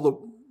all the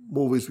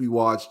movies we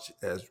watched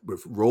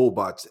with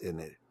robots in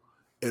it,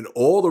 and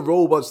all the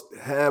robots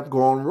have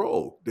gone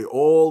rogue. They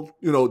all,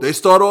 they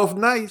start off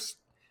nice.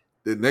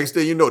 The next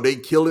thing you know, they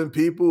killing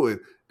people and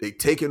they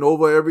taking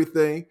over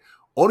everything.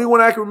 Only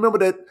one I can remember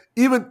that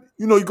even,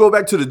 you go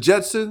back to the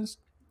Jetsons.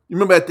 You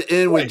remember at the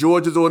end when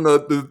George is on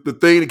the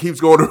thing that keeps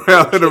going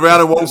around and around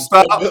and won't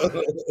stop?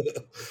 Right.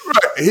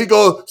 He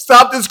goes,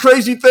 stop this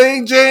crazy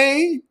thing,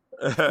 Jane.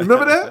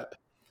 Remember that?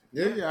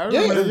 Yeah, I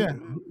remember that.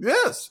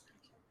 Yes.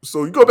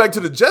 So you go back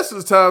to the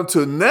Jetsons time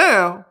to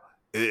now,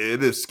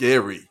 it is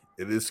scary.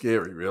 It is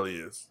scary. It really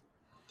is.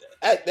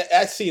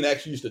 That scene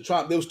actually used to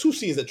there was two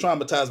scenes that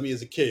traumatized me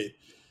as a kid.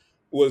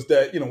 Was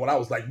that, when I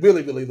was like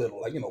really, really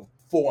little, like,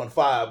 4 and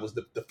 5, was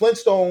the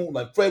Flintstone,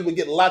 like Fred would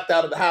get locked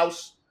out of the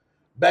house,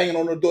 banging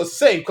on the door.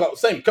 Same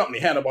company,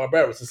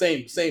 Hanna-Barbera, it's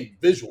the same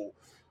visual.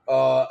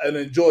 And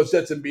then George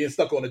Jetson being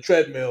stuck on a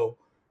treadmill,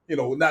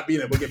 not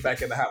being able to get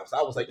back in the house.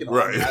 I was like,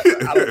 right.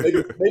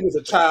 maybe as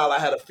a child I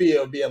had a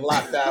fear of being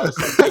locked out or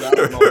something. I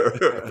don't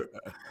know.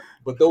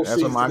 But those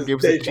scenes that's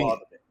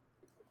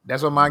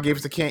what mine gave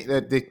us the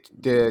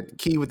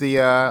key with the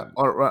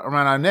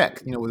around our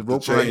neck, with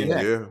rope around your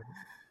neck. Yeah.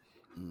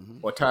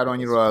 Or tied on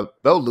your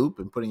belt loop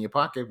and put in your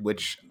pocket,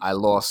 which I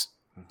lost,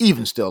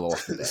 even still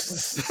lost today.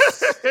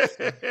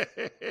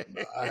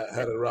 I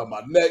had it around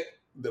my neck,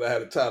 then I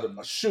had it tied in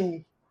my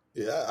shoe.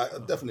 Yeah, I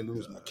definitely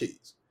lose my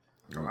keys.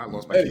 I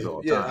lost my keys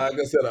all the time. Like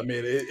I said, I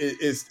mean,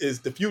 it's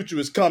the future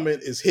is coming.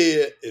 It's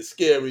here. It's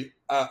scary.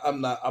 I'm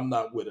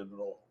not with it at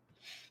all.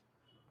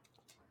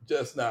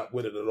 Just not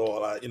with it at all.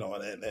 Like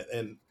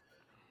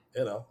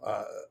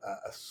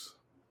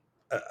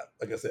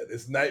I said,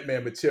 it's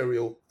nightmare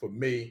material for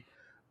me.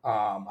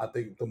 I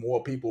think the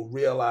more people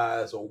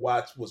realize or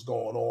watch what's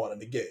going on,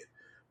 and again,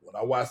 when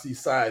I watch these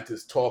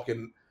scientists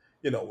talking,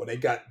 when they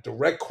got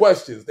direct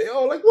questions, they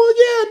all like, well,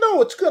 yeah,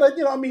 no, it's good.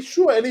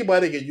 Sure,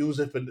 anybody can use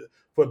it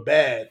for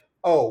bad.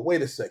 Oh,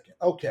 wait a second.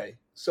 Okay.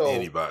 So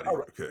anybody.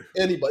 Right. Okay.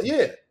 Anybody.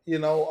 Yeah.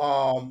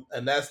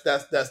 And that's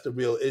the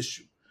real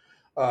issue.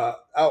 I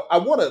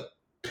want to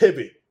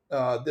pivot.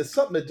 There's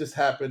something that just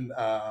happened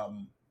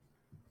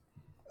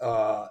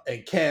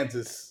in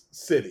Kansas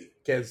City,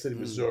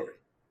 Missouri.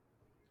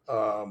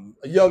 A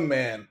young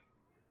man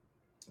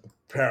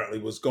apparently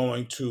was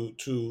going to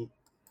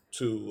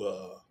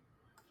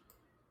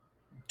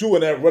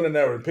run an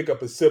errand and pick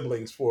up his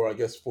siblings for a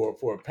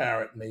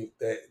parent. And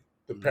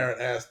the parent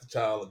asked the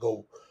child to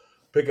go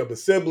pick up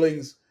his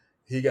siblings.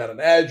 He got an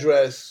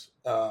address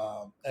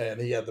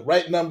and he had the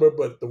right number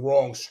but the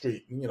wrong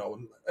street.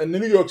 In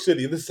New York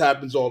City, this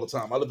happens all the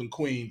time. I live in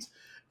Queens,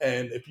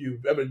 and if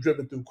you've ever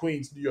driven through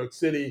Queens, New York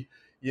City,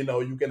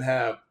 you can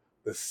have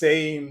the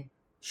same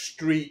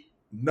street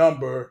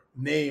number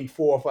named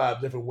 4 or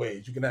 5 different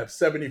ways. You can have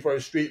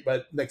 71st Street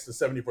right next to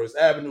 71st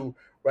Avenue,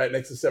 right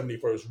next to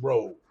 71st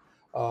Road.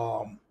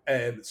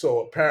 And so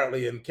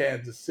apparently in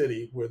Kansas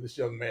City, where this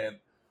young man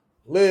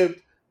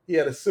lived, he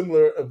had a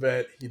similar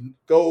event. He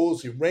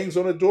rings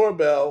on a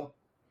doorbell.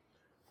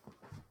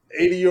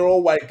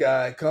 80-year-old white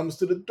guy comes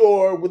to the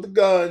door with a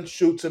gun,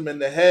 shoots him in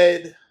the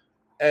head,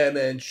 and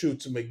then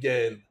shoots him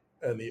again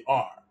in the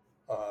arm.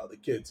 The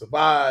kid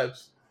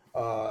survives.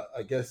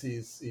 I guess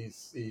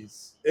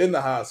he's in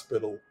the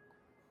hospital.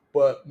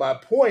 But my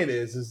point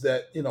is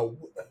that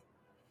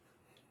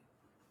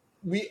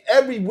we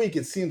every week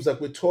it seems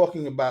like we're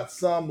talking about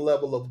some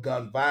level of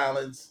gun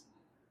violence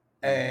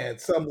and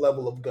some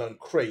level of gun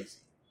crazy.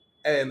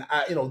 And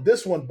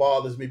this one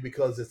bothers me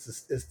because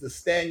it's the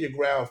stand your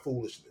ground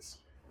foolishness.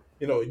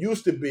 It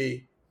used to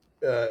be,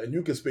 and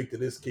you can speak to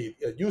this, Keith.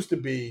 It used to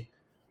be,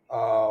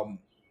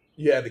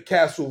 you had the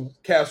castle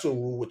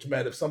rule, which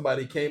meant if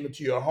somebody came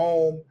into your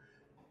home,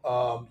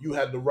 you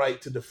had the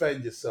right to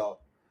defend yourself.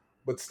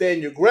 But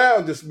stand your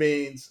ground just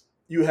means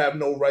you have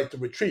no right to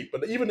retreat.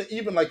 But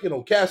even like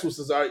castle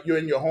says, all right, you're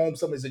in your home,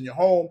 somebody's in your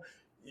home,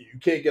 you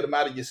can't get them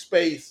out of your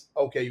space.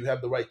 Okay, you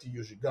have the right to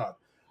use your gun.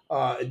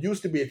 It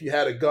used to be if you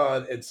had a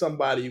gun and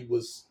somebody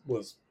was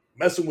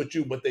messing with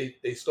you, but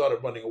they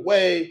started running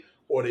away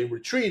or they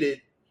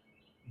retreated,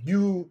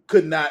 you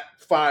could not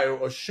fire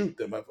or shoot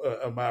them.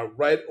 Am I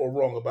right or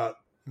wrong about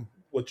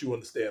what you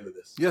understand of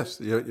this? Yes,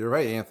 you're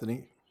right,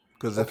 Anthony.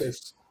 Because Okay. if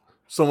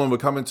someone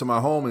would come into my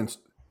home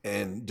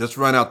and just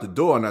run out the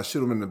door and I shoot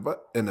them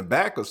in the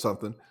back or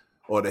something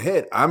or the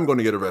head, I'm going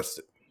to get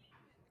arrested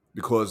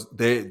because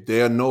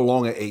they are no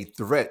longer a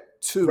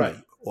threat to Right.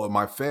 me or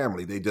my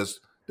family.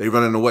 They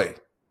running away.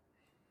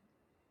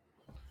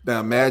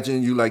 Now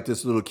imagine you like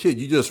this little kid.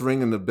 You just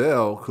ringing the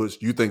bell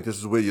because you think this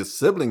is where your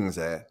siblings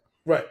at.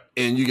 Right.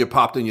 And you get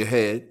popped in your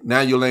head.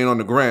 Now you're laying on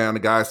the ground.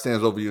 The guy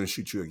stands over you and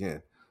shoots you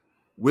again.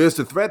 Where's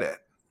the threat at?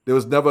 There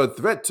was never a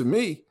threat to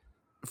me.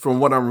 From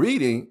what I'm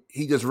reading,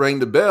 he just rang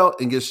the bell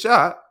and gets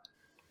shot.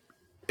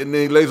 And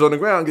then he lays on the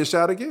ground and gets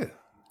shot again.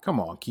 Come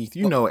on, Keith.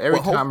 Every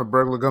time a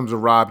burglar comes to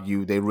rob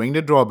you, they ring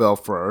the doorbell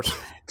first,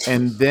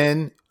 and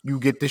then you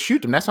get to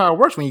shoot them. That's how it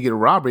works when you get a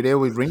robbery. They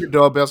always ring the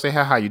doorbell, say,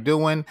 "Hey, how you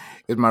doing?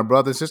 Is my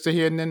brother and sister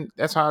here?" And then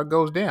that's how it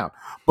goes down.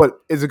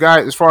 But as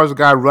far as the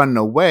guy running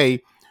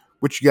away,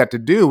 what you got to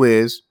do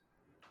is,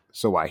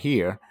 so I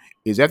hear,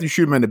 is after you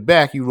shoot him in the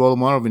back, you roll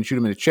him over and shoot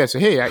him in the chest. Say,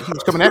 "Hey, he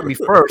was coming at me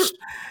first."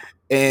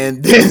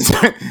 And then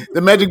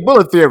the magic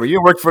bullet theory.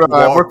 You work for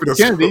the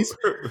Kennedys.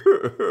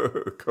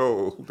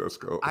 Cold. That's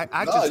cold.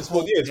 I just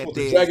hope that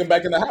they drag him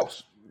back in the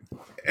house.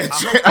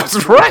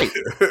 That's right.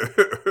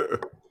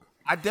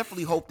 I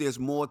definitely hope there's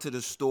more to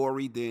the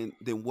story than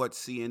what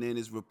CNN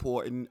is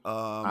reporting.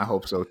 I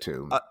hope so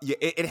too. Yeah,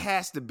 it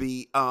has to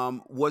be.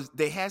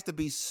 There has to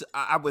be.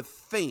 I would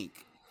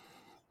think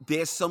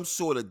there's some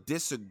sort of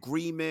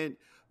disagreement.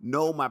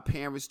 No, my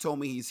parents told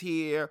me he's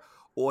here,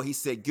 or he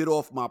said, "Get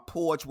off my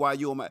porch while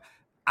you're on my."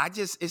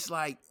 It's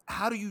like,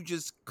 how do you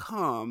just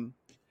come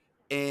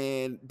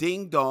and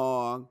ding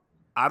dong?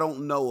 I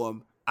don't know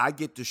him. I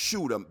get to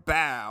shoot him.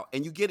 Bow,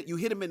 and you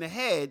hit him in the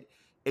head,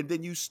 and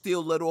then you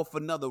still let off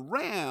another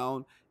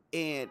round,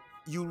 and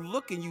you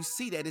look and you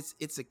see that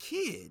it's a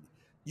kid.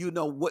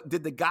 What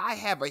did the guy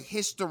have a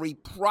history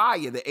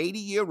prior, the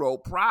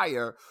 80-year-old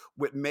prior,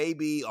 with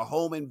maybe a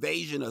home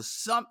invasion or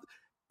something?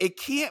 It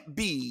can't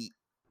be.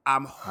 I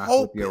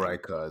hope you're right,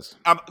 cuz.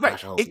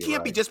 Right. It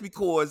can't be just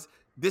because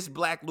this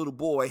black little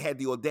boy had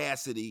the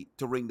audacity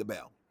to ring the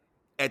bell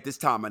at this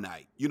time of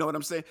night. You know what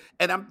I'm saying?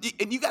 And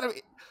you gotta.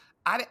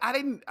 I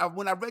didn't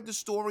when I read the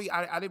story,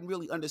 I didn't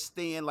really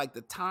understand like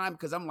the time,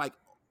 because I'm like,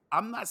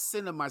 I'm not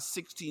sending my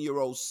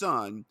 16-year-old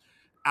son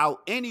out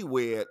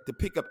anywhere to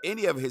pick up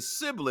any of his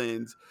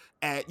siblings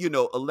at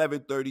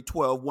 11:30,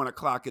 12, 1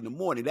 o'clock in the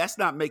morning. That's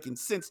not making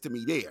sense to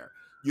me there.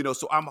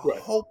 So I'm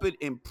hoping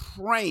and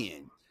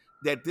praying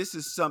that this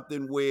is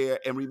something where,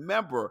 and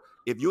remember,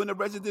 if you're in a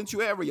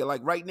residential area,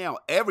 like right now,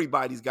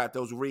 everybody's got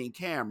those Ring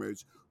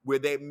cameras where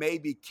they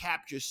maybe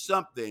capture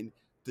something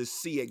to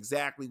see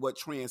exactly what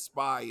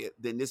transpired.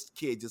 Then this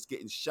kid just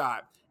getting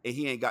shot and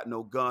he ain't got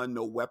no gun,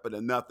 no weapon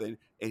or nothing.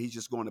 And he's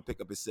just going to pick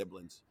up his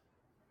siblings.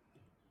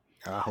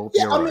 I hope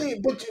you're right. I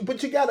mean,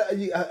 but you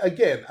gotta,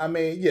 again, I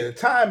mean, the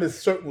time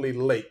is certainly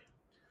late.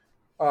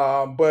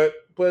 But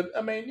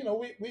I mean,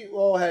 we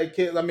all had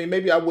kids. I mean,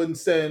 maybe I wouldn't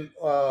send,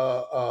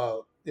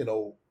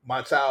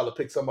 my child to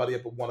pick somebody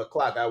up at 1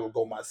 o'clock. I would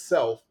go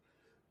myself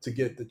to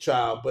get the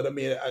child. But I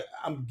mean,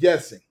 I'm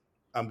guessing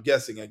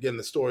again,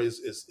 the story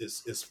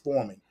is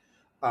forming,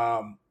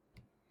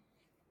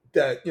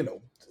 that,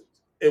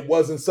 it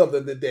wasn't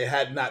something that they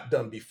had not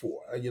done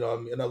before.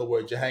 In other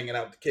words, you're hanging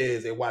out with the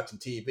kids, they're watching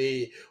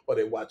TV or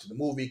they're watching the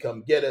movie.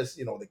 Come get us.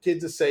 The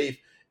kids are safe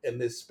in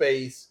this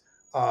space.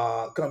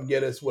 Come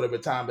get us, whatever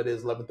time it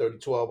is,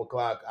 11:30, 12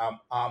 o'clock.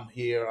 I'm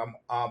here. I'm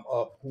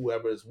up.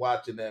 Whoever is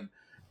watching them,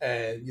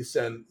 and you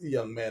send a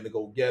young man to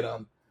go get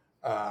them,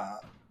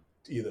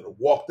 either to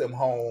walk them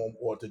home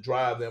or to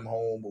drive them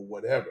home or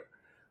whatever.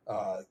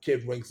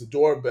 Kid rings the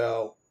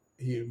doorbell.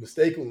 He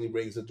mistakenly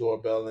rings the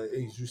doorbell,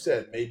 and as you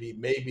said,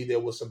 maybe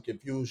there was some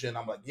confusion.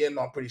 I'm like,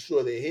 no, I'm pretty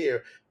sure they're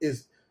here.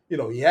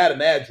 He had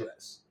an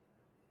address.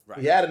 Right.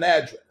 He had an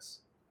address.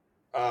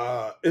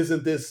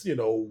 Isn't this,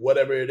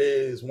 whatever it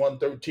is,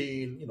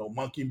 113,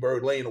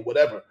 Mockingbird Lane or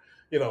whatever,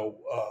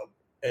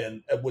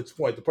 and at which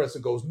point the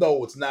person goes,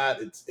 no, it's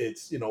not.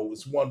 It's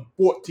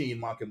 114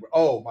 Mockingbird.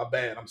 Oh, my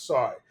bad. I'm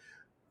sorry.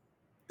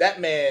 That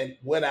man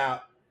went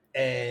out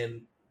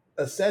and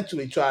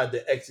essentially tried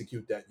to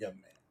execute that young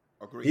man.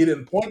 Agreed. He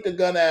didn't point the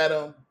gun at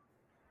him.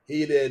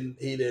 He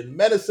didn't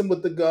menace him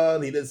with the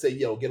gun. He didn't say,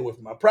 "Yo, get away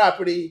from my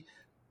property."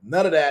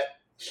 None of that.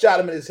 Shot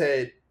him in his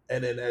head,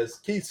 and then, as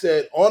Keith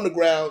said, on the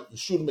ground, you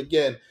shoot him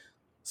again.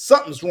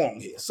 Something's wrong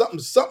here.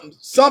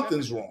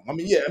 Something's wrong. I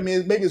mean,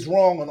 maybe it's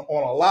wrong on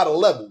a lot of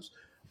levels,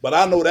 but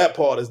I know that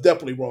part is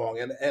definitely wrong.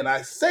 And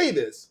I say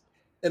this,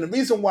 and the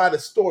reason why the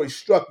story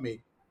struck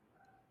me,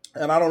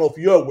 and I don't know if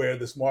you're aware of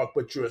this, Mark,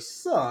 but your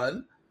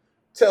son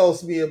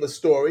tells me of a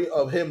story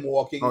of him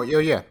walking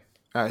yeah.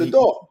 the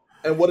dog.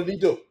 And what did he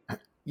do?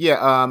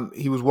 Yeah,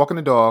 he was walking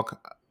the dog,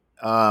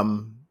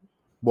 in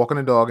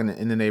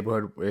the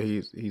neighborhood where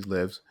he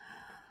lives,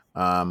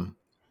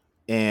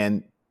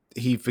 and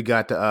he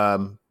forgot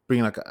to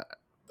bring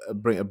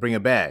bring a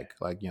bag,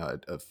 like,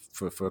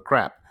 for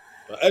crap.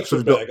 An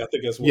extra bag, I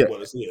think that's what it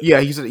was.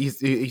 Yeah, he said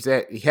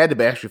he had the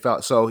bag, actually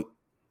felt. So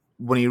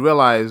when he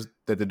realized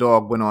that the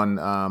dog went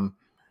on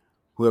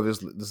whoever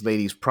this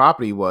lady's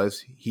property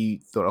was,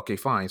 he thought, okay,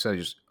 fine. So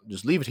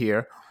just leave it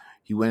here.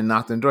 He went and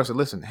knocked on the door. Said,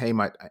 "Listen, hey,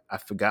 I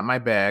forgot my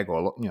bag,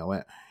 or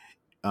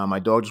my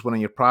dog just went on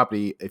your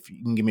property. If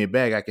you can give me a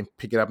bag, I can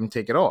pick it up and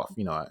take it off."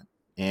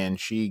 And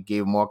she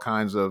gave him all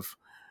kinds of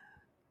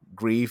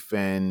grief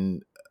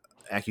and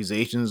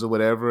accusations or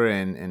whatever,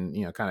 and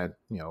kind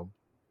of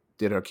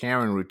did her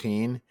Karen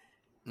routine.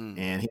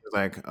 And he was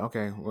like,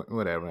 "Okay,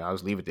 whatever. I'll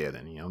just leave it there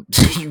then. You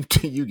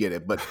get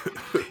it." But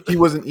he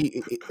wasn't.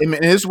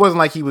 This wasn't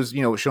like he was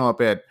showing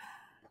up at.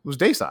 It was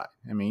dayside.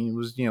 I mean, it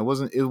was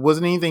it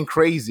wasn't anything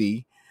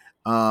crazy.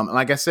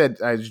 Like I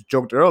said, I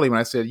joked earlier when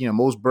I said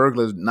most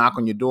burglars knock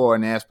on your door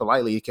and ask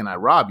politely, "Can I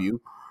rob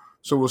you?"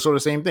 So it was sort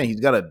of the same thing.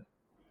 He's got a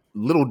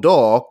little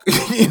dog,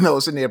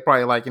 sitting there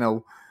probably like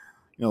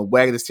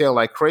wagging his tail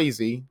like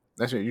crazy.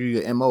 That's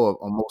usually the MO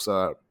of most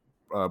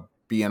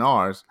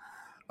BNRs.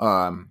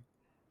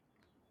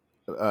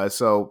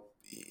 So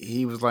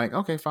he was like,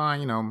 "Okay,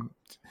 fine."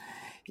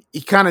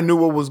 He kind of knew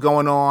what was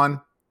going on.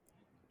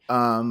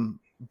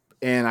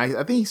 And I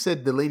think he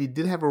said the lady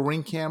did have a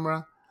Ring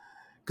camera.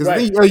 Because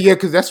that's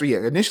what.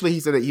 Yeah, initially he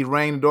said that he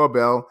rang the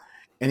doorbell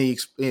and he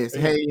said,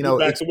 "Hey,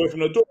 backed away from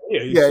the door."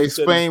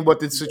 Explain what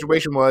the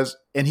situation was,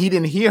 and he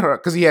didn't hear her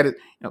because he had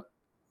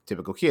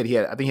typical kid.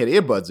 I think he had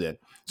earbuds in,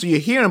 so you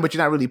hear him, but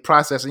you're not really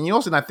processing. You're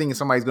also not thinking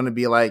somebody's going to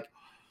be like.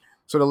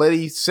 So the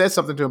lady said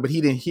something to him, but he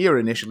didn't hear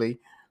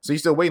initially. So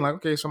he's still waiting, like,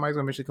 okay, somebody's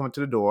going to eventually come to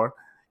the door,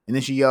 and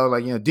then she yelled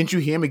like, "Didn't you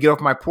hear me? Get off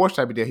my porch!"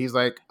 type of deal. He's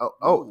like,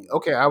 "Oh,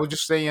 okay. I was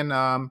just saying,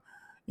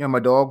 my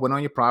dog went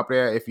on your property.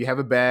 If you have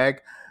a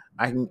bag,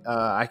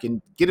 I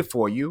can get it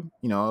for you.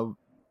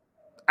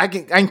 I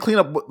can clean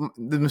up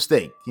the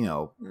mistake.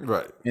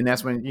 Right." And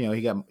that's when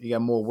he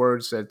got more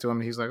words said to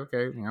him. He's like,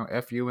 "Okay,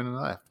 F you," and then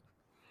left.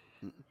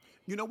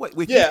 You know what?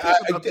 You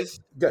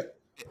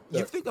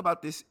think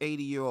about this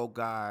 80-year-old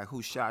guy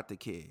who shot the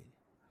kid.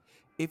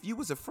 If you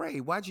was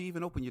afraid, why'd you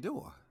even open your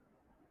door?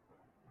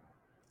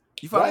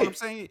 You follow what I'm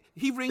saying?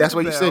 He rings. That's the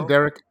what bell. you said,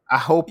 Derek. I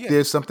hope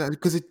there's something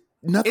because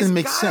nothing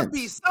makes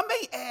sense.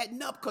 Something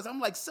adding up because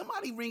I'm like,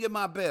 somebody ringing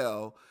my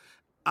bell.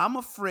 I'm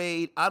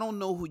afraid. I don't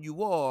know who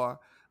you are.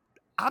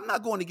 I'm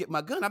not going to get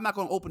my gun. I'm not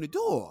going to open the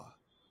door.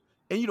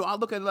 And I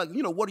look at it like,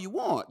 what do you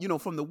want?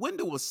 From the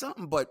window or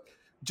something. But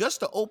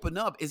just to open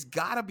up, it's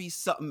got to be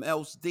something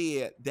else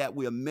there that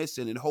we're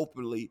missing, and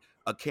hopefully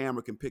a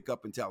camera can pick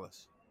up and tell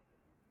us.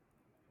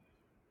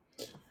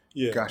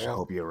 Yeah. Gosh, I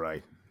hope you're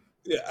right.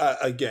 Yeah.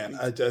 I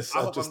just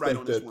I'm think right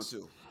on this one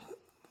too.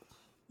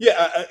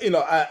 Yeah.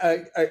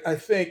 I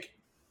think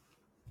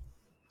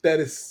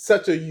that is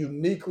such a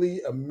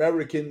uniquely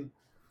American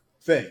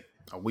thing.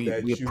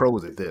 We're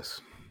pros at this.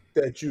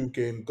 That you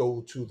can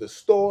go to the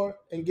store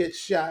and get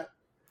shot.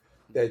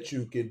 That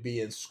you can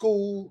be in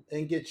school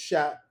and get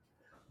shot.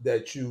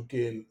 That you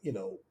can,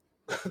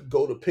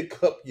 go to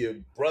pick up your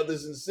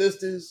brothers and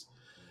sisters,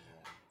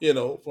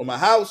 from a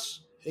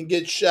house and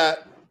get shot.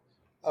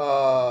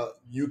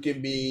 You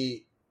can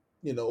be,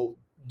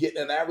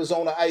 getting an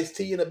Arizona iced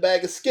tea and a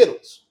bag of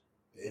Skittles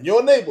in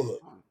your neighborhood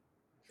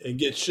and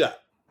get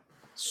shot.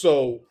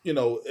 So,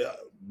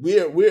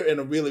 we're in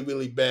a really,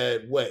 really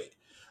bad way.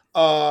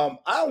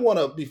 I want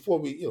to, before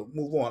we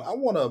move on, I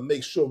want to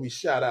make sure we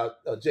shout out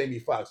Jamie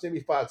Foxx.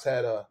 Jamie Foxx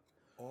had an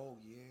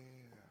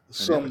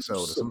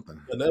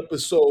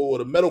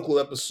episode, a medical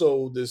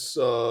episode this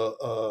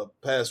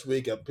past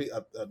week.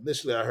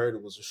 Initially, I heard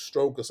it was a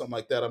stroke or something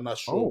like that. I'm not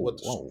sure what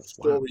the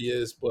story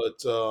is,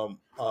 but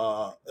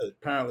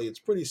apparently it's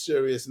pretty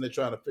serious, and they're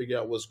trying to figure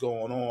out what's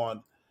going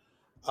on.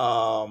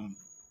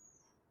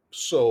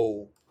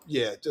 So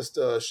yeah, just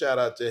shout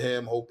out to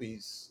him. Hope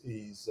he's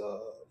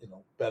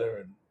better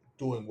and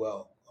doing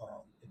well.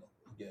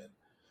 Again,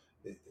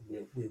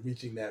 we're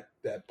reaching that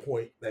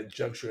point, that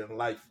juncture in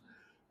life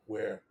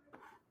where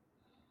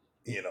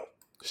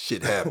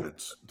shit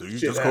happens.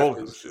 Shit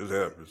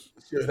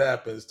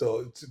happens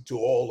to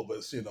all of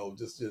us.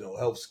 Just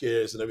health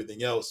scares and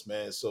everything else,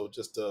 man. So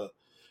just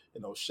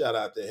shout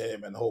out to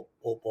him and hope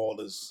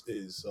all is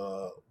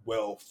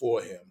well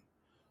for him.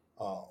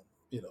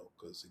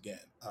 Because again,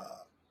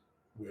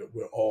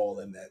 we're all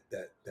in that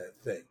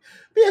thing.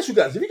 Let me ask you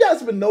guys: have you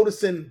guys been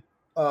noticing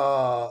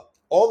all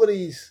of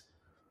these?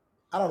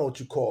 I don't know what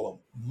you call them,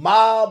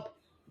 mob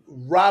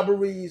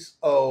robberies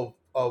of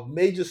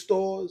major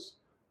stores.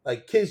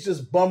 Like kids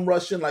just bum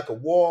rushing like a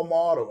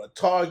Walmart or a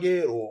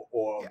Target or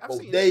a I've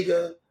seen that.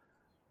 bodega.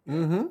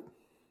 Mm-hmm.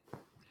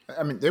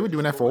 I mean, they were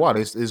doing that for a while.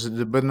 Is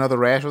there been another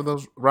rash of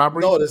those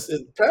robberies? No,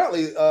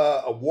 apparently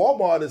a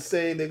Walmart is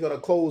saying they're going to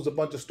close a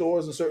bunch of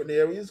stores in certain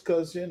areas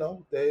because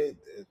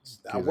it's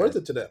not worth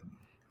it to them.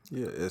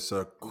 Yeah, it's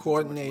a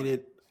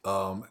coordinated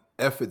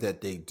effort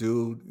that they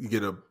do. You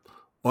get a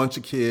bunch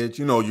of kids.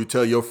 You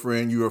tell your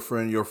friend, your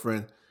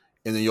friend,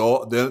 and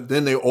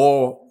then they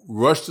all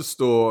rush the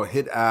store,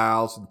 hit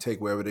aisles, and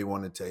take wherever they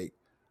want to take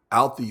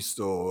out these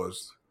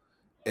stores.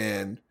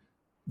 And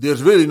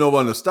there's really no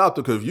one to stop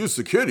them, because if you're a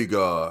security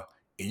guard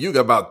and you got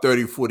about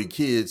 30, 40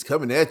 kids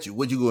coming at you,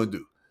 what you going to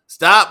do?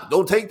 Stop!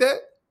 Don't take that.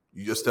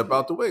 You just step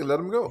out the way and let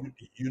them go.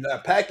 You're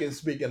not packing.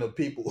 Speaking of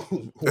people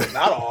who are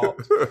not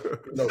armed,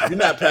 you're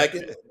not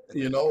packing. I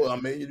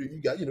mean,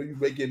 you got, you're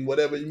making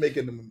whatever you're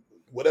making them,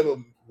 whatever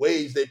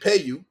wage they pay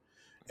you,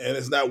 and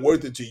it's not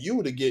worth it to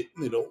you to get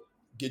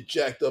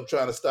jacked up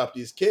trying to stop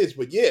these kids.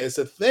 But yeah, it's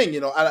a thing,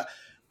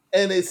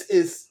 and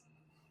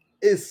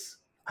it's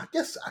I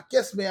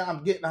guess,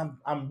 man,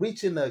 I'm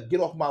reaching the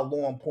get off my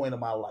lawn point of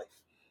my life.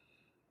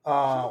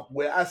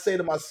 Where I say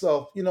to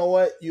myself, you know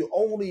what, you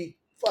only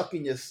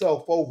fucking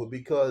yourself over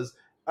because,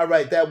 all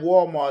right, that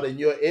Walmart in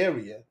your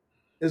area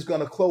is going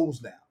to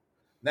close now.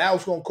 Now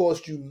it's going to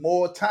cost you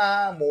more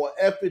time, more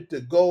effort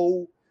to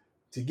go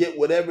to get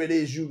whatever it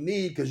is you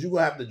need, because you're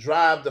going to have to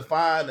drive to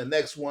find the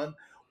next one,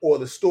 or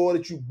the store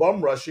that you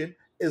bum rushing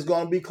is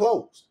going to be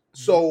closed.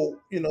 So,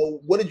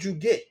 what did you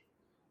get?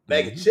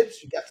 Bag of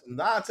chips? You got some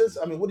nonsense?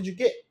 I mean, what did you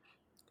get?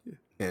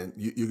 And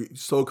you're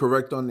so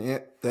correct on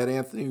that,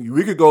 Anthony.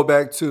 We could go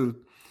back to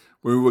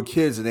when we were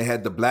kids and they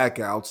had the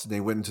blackouts and they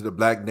went into the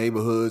black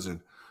neighborhoods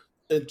and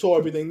tore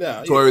everything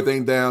down.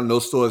 Everything down.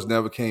 Those stores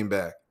never came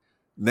back.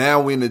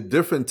 Now we're in a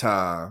different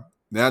time.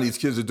 Now these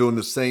kids are doing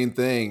the same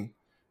thing.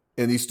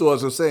 And these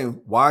stores are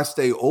saying, why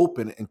stay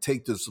open and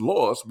take this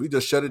loss? We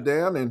just shut it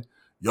down and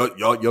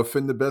you're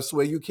fin the best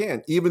way you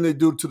can. Even they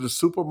do to the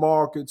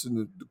supermarkets and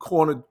the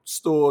corner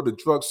store, the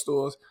drug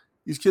stores.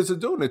 These kids are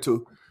doing it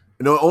too.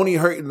 And they're only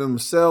hurting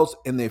themselves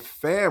and their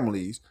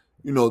families,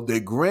 their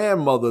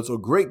grandmothers or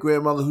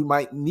great-grandmothers who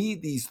might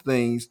need these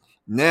things.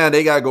 Now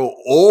they got to go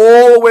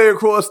all the way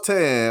across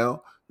town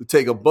to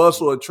take a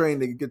bus or a train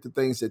to get the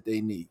things that they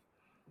need.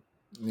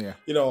 Yeah.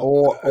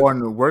 Or in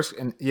the worst,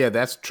 and yeah,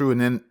 that's true. And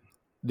then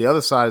the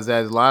other side is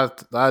that a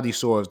lot of these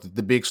stores,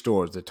 the big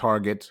stores, the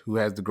Target, who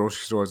has the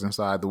grocery stores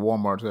inside, the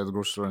Walmart, who has the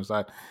grocery store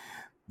inside,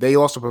 they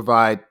also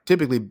provide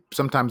typically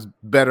sometimes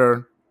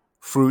better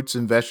fruits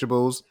and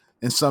vegetables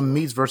and some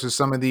meats versus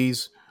some of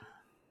these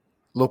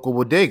local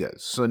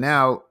bodegas. So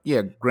now,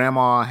 yeah,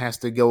 grandma has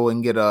to go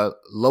and get a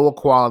lower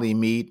quality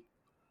meat,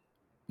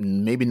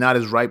 maybe not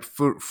as ripe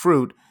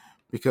fruit,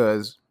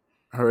 because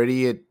her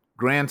idiot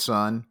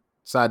grandson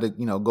decided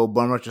to, go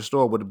bum rush the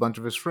store with a bunch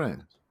of his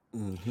friends.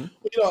 Mm-hmm.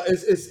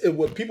 It's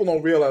what people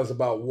don't realize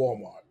about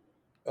Walmart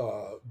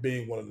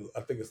being one of the,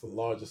 I think it's the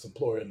largest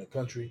employer in the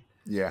country.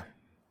 Yeah.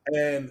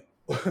 And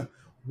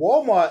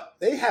Walmart,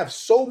 they have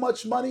so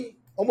much money.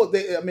 I don't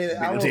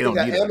know if they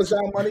got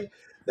Amazon money.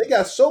 They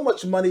got so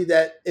much money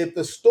that if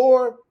the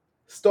store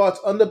starts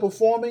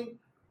underperforming,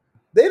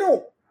 they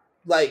don't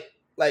like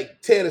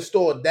tear the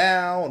store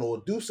down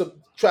or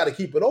try to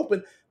keep it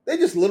open. They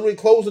just literally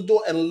close the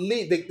door and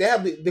leave.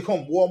 They call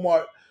them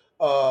Walmart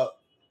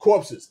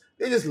corpses.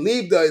 They just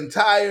leave the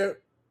entire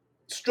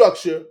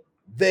structure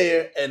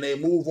there and they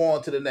move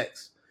on to the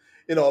next.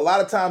 A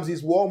lot of times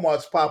these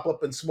Walmarts pop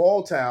up in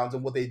small towns,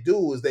 and what they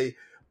do is they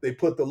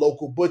put the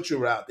local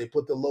butcher out, they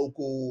put the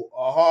local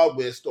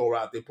hardware store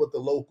out, they put the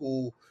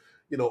local,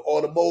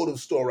 automotive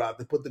store out,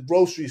 they put the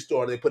grocery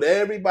store, they put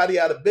everybody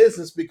out of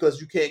business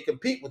because you can't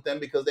compete with them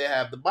because they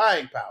have the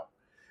buying power.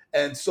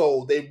 And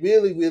so they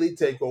really, really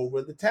take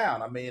over the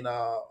town. I mean,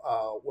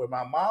 where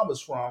my mom is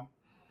from,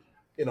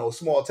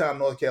 small town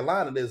North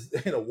Carolina, there's,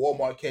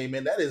 Walmart came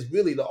in. That is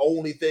really the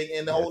only thing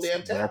in the whole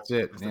damn town. That's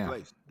it. Yeah.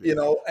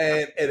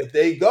 And if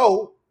they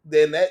go,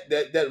 then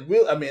that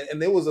really, I mean,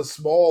 and there was a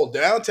small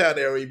downtown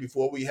area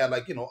before we had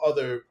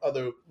other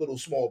little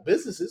small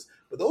businesses,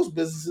 but those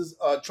businesses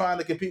are trying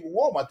to compete with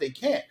Walmart. They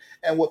can't.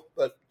 And what,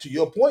 to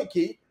your point,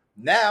 Key,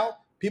 now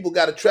people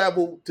got to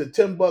travel to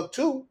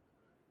Timbuktu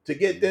to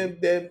get them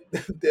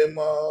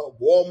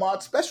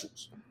Walmart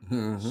specials.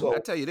 Mm-hmm. So I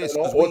tell you this,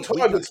 or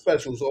Target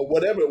specials, or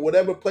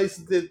whatever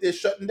places they're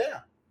shutting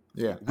down.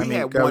 Yeah, we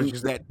had one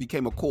that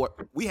became a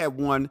corpse. We had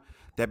one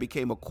that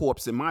became a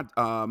corpse in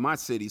my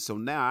city. So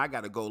now I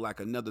got to go like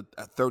another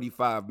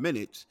 35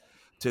 minutes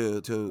to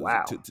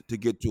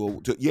get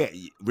to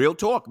real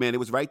talk, man. It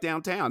was right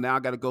downtown. Now I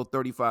got to go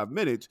 35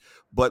 minutes,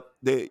 but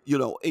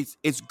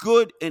it's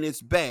good and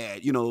it's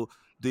bad.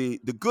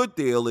 The good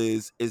deal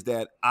is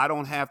that I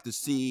don't have to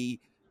see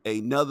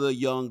another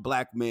young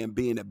black man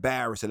being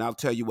embarrassed, and I'll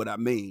tell you what I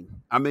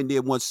mean. I'm in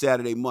there one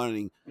Saturday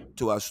morning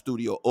to our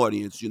studio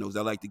audience, 'cause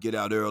I like to get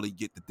out early,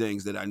 get the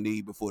things that I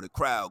need before the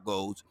crowd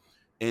goes.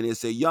 And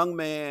it's a young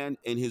man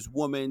and his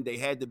woman. They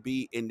had to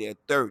be in their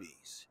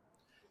 30s.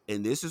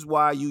 And this is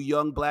why you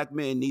young black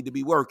men need to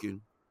be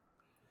working.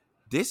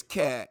 This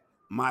cat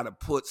might have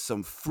put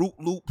some Fruit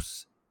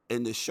Loops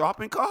in the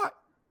shopping cart.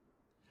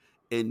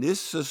 And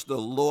this sister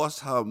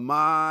lost her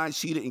mind.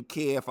 She didn't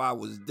care if I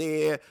was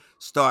there.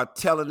 Start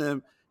telling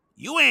him,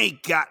 you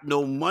ain't got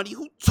no money.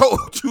 Who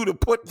told you to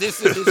put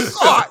this in this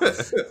cart?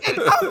 And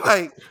I'm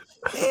like,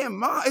 damn,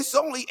 Ma, it's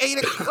only 8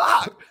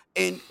 o'clock.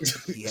 And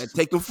he had to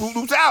take the Fruit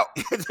Loops out.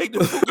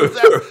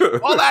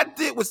 All I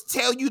did was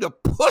tell you to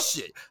push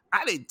it.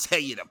 I didn't tell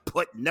you to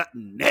put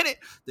nothing in it.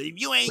 If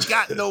you ain't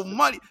got no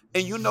money.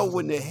 And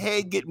when the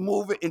head get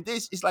moving, and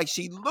this, it's like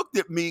she looked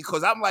at me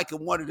because I'm like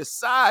in one of the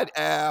side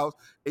aisles,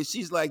 and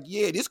she's like,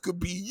 yeah, this could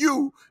be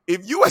you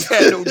if you ain't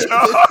had no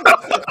job.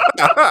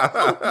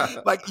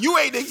 Like, you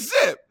ain't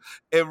exempt.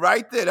 And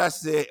right then I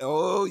said,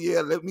 oh,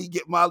 yeah, let me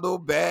get my little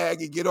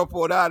bag and get up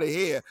on out of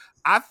here.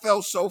 I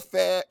felt so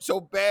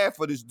bad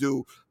for this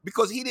dude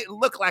because he didn't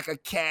look like a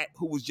cat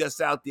who was just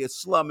out there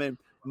slumming,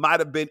 might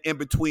have been in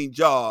between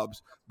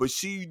jobs, but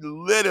she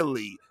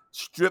literally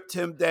stripped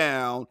him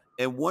down.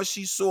 And once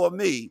she saw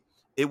me,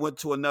 it went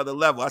to another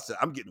level. I said,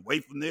 I'm getting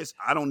away from this.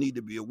 I don't need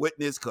to be a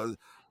witness because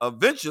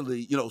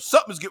eventually,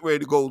 something's getting ready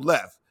to go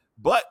left.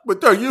 But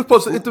you're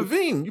supposed to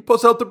intervene. You're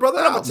supposed to help the brother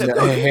out.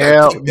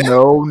 Hell,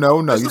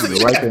 no. You do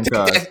the right thing,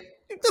 guys.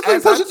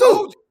 As I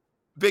told you,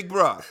 big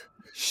bro,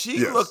 she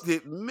looked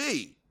at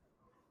me,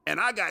 and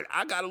I got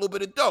a little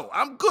bit of dough.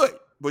 I'm good.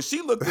 But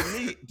she looked at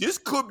me. This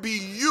could be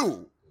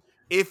you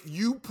if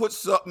you put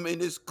something in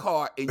this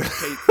cart and you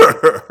can't.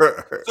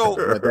 So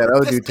let that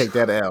other dude take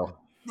that L.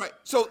 Right.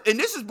 So, and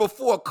this is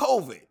before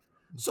COVID.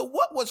 So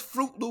what was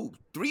Fruit Loops?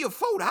 $3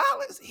 or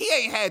 $4? He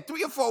ain't had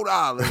 $3 or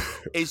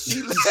 $4, and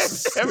she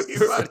let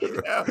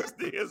everybody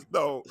downstairs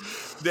know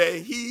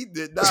that he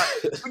did not.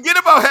 Forget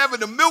about having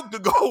the milk to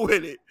go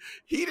with it.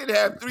 He didn't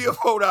have $3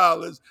 or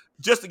 $4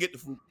 just to get the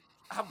fruit.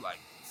 I'm like,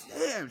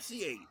 damn,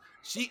 she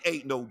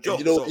ain't no joke.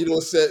 You know what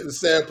the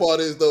sad part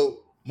is though?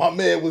 My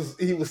man was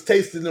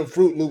tasting them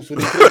Fruit Loops when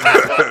he put them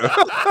in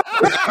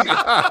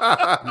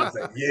He was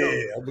like,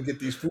 yeah, I'm gonna get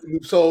these Fruit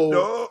Loops sold.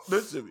 No,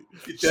 listen to me.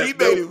 She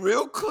made it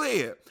real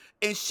clear.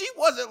 And she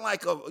wasn't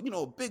like a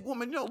big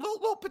woman,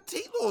 little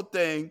petite little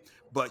thing,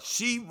 but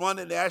she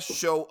running that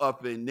show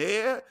up in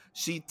there.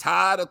 She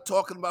tired of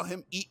talking about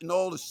him eating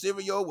all the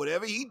cereal,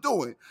 whatever he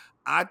doing.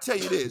 I tell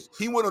you this,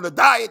 he went on a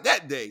diet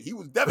that day. He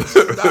was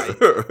definitely on a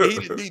diet. And he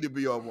didn't need to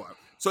be on one.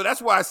 So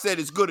that's why I said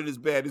it's good and it's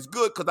bad. It's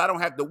good because I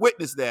don't have to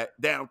witness that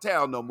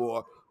downtown no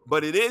more.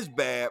 But it is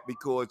bad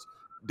because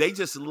they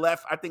just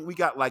left. I think we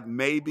got like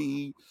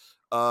maybe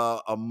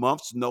a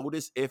month's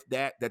notice, if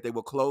that they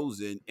were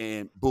closing,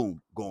 and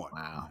boom, gone.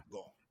 Wow.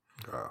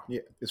 Gone.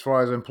 Yeah. As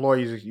far as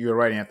employees, you're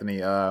right, Anthony.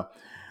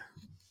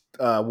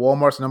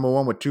 Walmart's number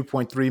 1 with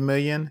 2.3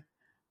 million.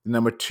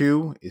 Number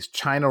 2 is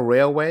China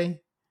Railway.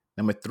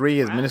 Number 3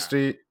 is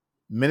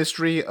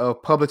Ministry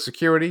of Public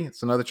Security.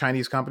 It's another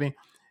Chinese company.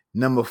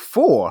 Number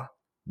 4,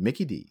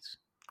 Mickey D's.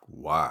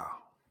 Wow.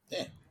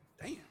 Damn.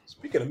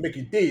 Speaking of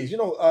Mickey D's,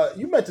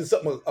 you mentioned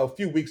something a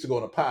few weeks ago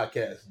on a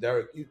podcast,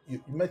 Derek.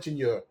 You mentioned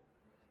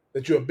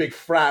that you're a big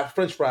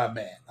French fry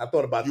man. I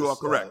thought about you this. You are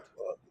correct.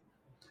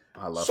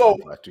 I love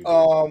French fries too.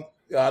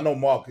 I know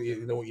Mark,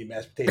 eat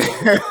mashed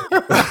potatoes.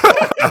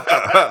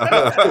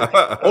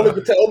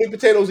 only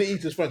potatoes he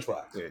eats is French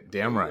fries. Yeah,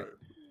 damn right.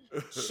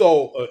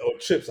 So, or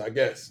chips, I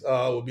guess,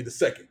 would be the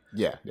second.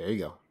 Yeah, there you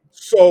go.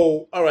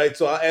 So, all right.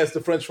 So I asked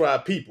the French fry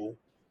people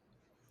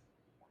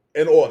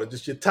in order,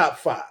 just your top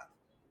 5.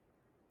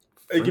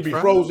 It could be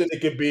frozen. It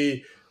could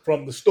be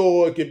from the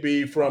store. It could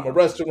be from a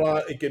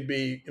restaurant. It could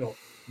be,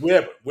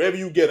 wherever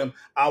you get them.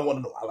 I want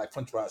to know. I like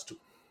French fries too.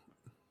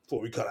 Before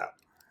we cut out.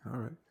 All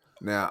right.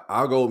 Now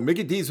I'll go.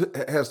 Mickey D's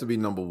has to be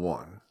number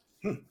 1.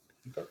 Okay.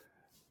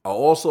 I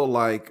also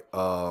like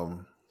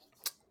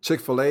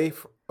Chick-fil-A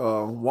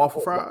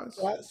waffle fries.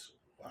 Wow.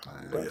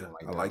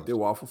 I like their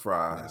waffle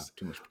fries.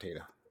 Too much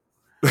potato.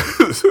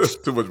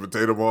 Too much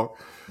potato, Mark.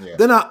 Yeah.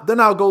 Then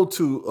I'll go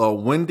to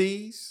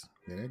Wendy's.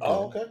 Yeah,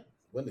 okay.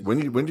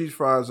 Wendy's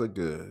fries are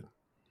good,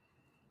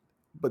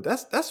 but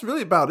that's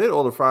really about it.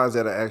 All the fries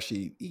that I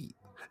actually eat,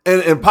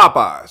 and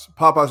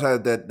Popeyes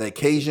had that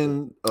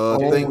Cajun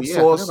thing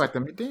sauce. About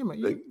them. Damn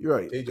it, you're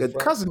right.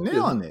 Cousin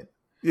nailing it.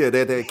 Yeah,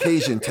 that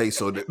Cajun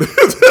taste on it.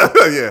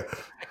 Yeah,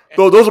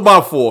 those are my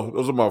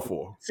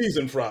 4.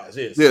 Seasoned fries,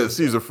 yes. Yeah,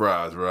 Caesar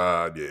fries,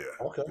 right? Yeah.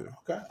 Okay.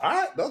 All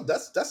right. No,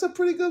 that's a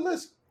pretty good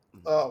list.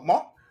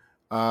 Mark?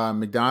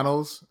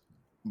 McDonald's,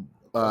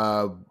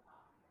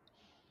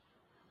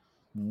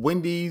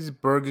 Wendy's,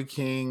 Burger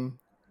King,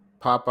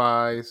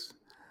 Popeyes.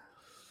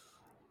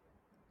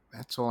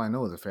 That's all I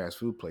know is the fast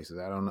food places.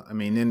 I don't know. I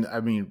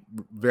mean,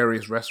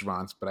 various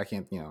restaurants, but I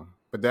can't.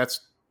 But that's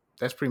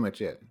pretty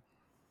much it.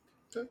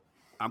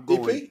 I'm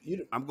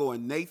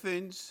going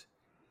Nathan's,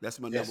 That's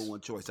my number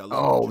one choice. I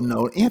love Oh them.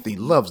 no, Anthony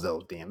loves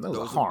those. Damn, those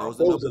are horrible.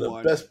 Those are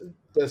the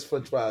best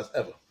French fries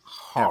ever.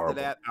 Horrible.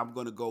 After that, I'm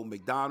gonna go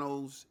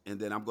McDonald's, and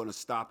then I'm gonna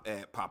stop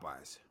at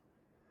Popeyes.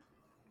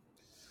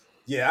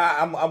 Yeah,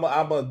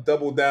 I'm a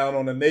double down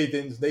on the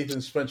Nathan's.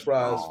 Nathan's French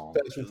fries,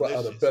 fast food fries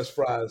are the best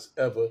fries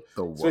ever.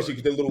 Especially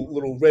with the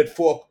little red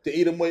fork to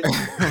eat them with.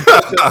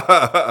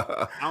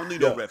 I don't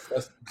need no red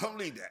fork. I don't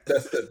need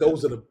that.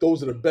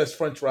 Those are the best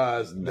French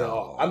fries.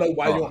 No, I know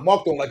why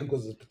Mark don't like them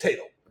because it's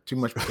potato. Too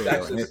much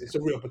potato. It's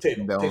a real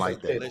potato. Don't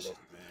like that.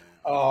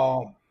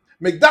 Potato.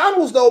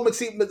 McDonald's though,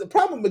 the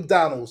problem with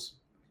McDonald's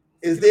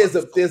is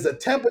there's a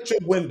temperature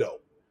window.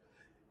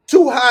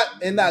 Too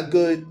hot and not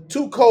good.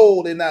 Too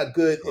cold and not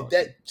good. In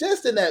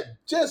that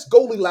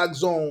Goldilocks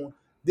zone,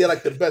 they're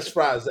like the best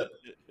fries ever.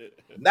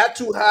 Not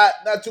too hot,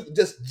 not too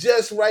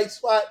just right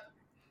spot.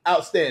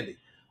 Outstanding.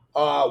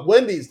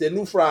 Wendy's, their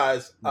new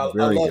fries, I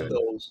love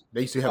those.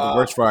 They used to have the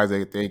worst fries.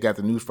 They got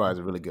the new fries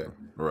are really good.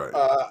 Right.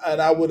 And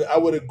I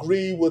would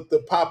agree with the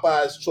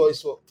Popeyes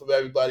choice for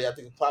everybody. I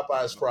think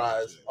Popeyes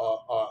fries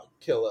are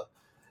killer.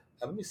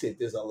 And let me see if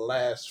there's a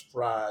last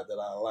fry that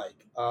I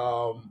like.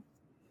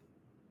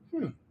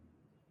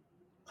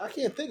 I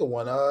can't think of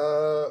one.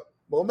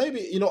 Well,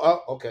 maybe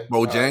okay.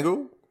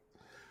 Bojangles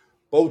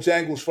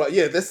fry.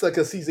 Yeah, that's like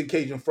a seasoned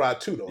Cajun fry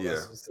too, though. Yeah,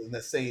 it's in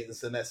that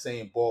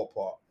same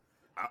ballpark.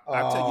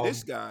 I'll tell you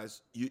this,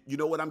 guys. You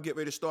know what I'm getting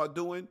ready to start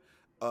doing?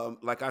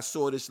 Like I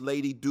saw this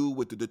lady do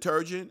with the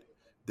detergent.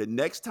 The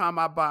next time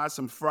I buy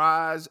some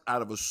fries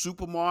out of a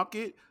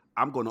supermarket,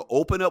 I'm going to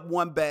open up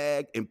one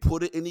bag and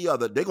put it in the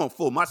other. They're going to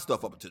fill my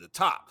stuff up to the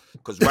top.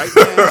 Because right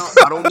now,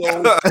 I don't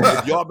know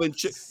if y'all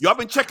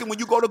been checking when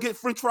you go to get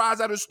French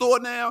fries out of the store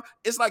now.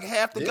 It's like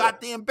half the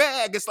goddamn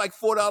bag. It's like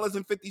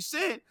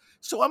 $4.50.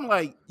 So I'm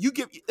like,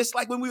 it's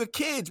like when we were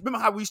kids. Remember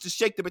how we used to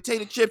shake the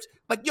potato chips?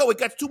 Like, yo, it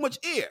got too much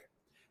air.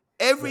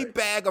 Every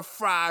bag of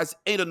fries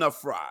ain't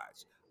enough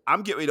fries.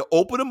 I'm getting ready to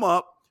open them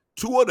up.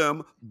 2 of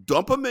them,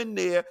 dump them in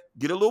there,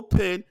 get a little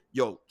pin.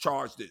 Yo,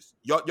 charge this.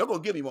 Y'all gonna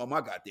give me more of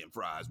my goddamn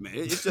fries, man.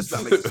 It's just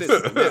not making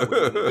sense, man.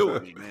 What you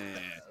doing, man?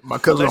 My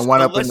cousin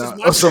went up in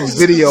some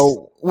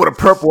video with a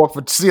perp walk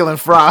for stealing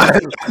fries.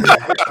 I'm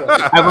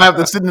gonna have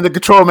to sit in the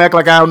control room, act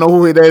like I don't know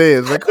who that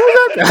is. Like,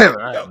 who's that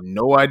guy? I have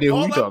no idea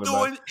who you talking about.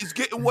 All I'm doing is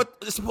getting what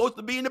is supposed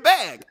to be in the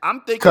bag.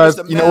 I'm thinking because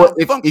you know what?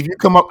 If you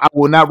come up, I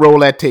will not roll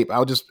that tape.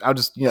 I'll just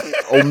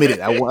omit it.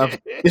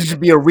 It should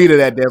be a reader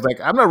that day.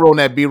 Like, I'm not rolling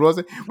that B-roll.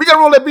 We gotta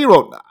roll that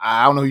B-roll.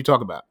 I don't know who you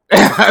talking about.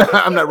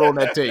 I'm not rolling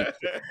that tape.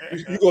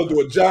 You're gonna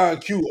do a John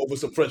Q over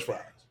some French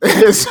fries.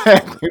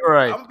 Exactly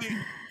right.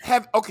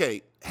 Have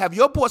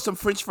y'all bought some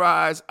French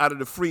fries out of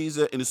the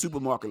freezer in the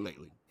supermarket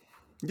lately?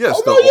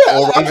 Yes,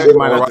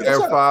 air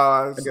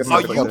fries.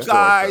 Are you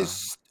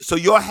guys? So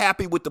you're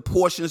happy with the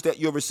portions that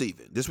you're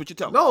receiving? This is what you're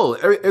telling me? No,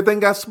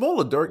 everything got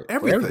smaller, Dirk.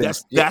 Everything.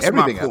 That's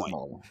my point.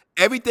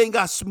 Everything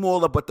got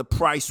smaller, but the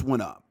price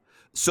went up.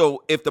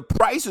 So if the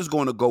price is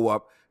going to go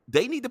up,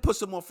 they need to put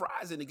some more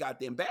fries in the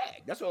goddamn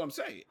bag. That's what I'm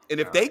saying. And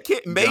if they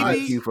can't,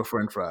 maybe for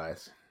French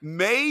fries.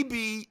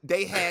 Maybe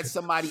they had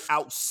somebody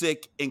out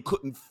sick and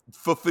couldn't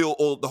fulfill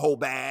the whole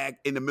bag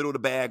in the middle of the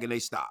bag, and they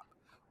stopped.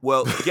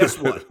 Well, guess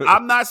what?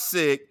 I'm not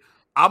sick.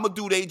 I'm gonna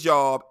do their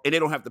job, and they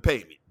don't have to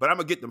pay me. But I'm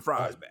gonna get them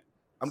fries back.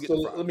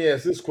 Let me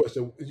ask this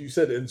question: you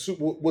said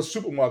what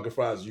supermarket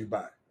fries do you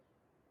buy?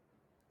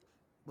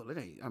 Well, it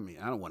ain't. I mean,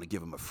 I don't want to give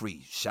them a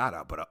free shout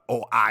out, but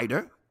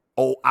Ida.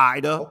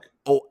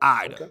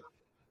 Okay.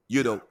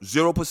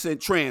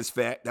 0% trans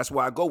fat. That's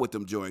why I go with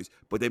them joints.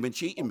 But they've been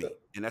cheating me,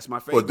 and that's my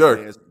favorite. Well,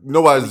 Dirk, you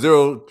know why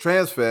 0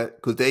 trans fat?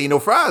 Because there ain't no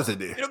fries in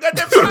there. You don't got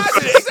that fries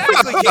in there.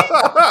 Exactly.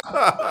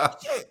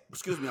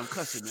 Excuse me, I'm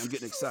cussing, man. I'm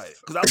getting excited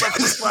because I love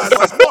French fries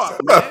like Mark,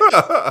 man.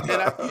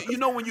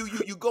 And when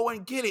you go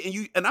and get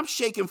it, and I'm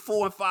shaking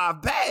 4 and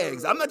 5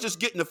 bags. I'm not just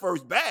getting the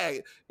first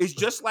bag. It's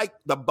just like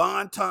the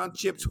Bon-Ton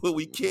chips when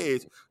we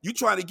kids. You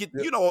trying to get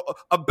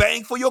a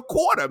bang for your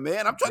quarter,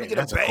 man. I'm trying to get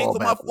a bang for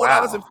my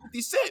 $4.50,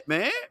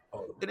 man.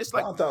 And it's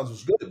like Bon-Tons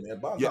was good, man.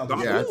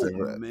 Bon-Tons was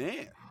good,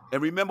 man.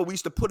 And remember, we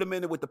used to put them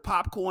in there with the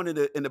popcorn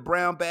in the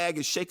brown bag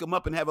and shake them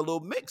up and have a little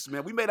mix,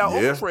 man. We made our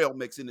own trail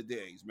mix in the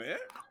days, man.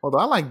 Although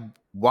I like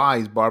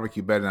Wise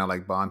barbecue better than I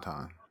like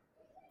Bon-Ton.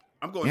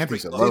 I'm going.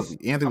 Anthony's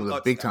Anthony was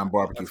a big time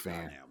barbecue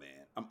fan.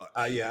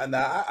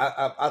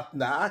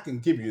 I can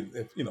give you,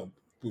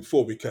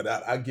 before we cut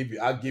out, I'll give you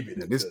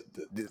the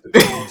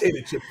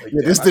potato chip.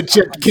 This is the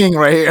chip king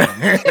right here.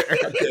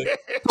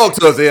 Talk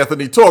to us,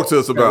 Anthony. Talk to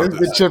us about this.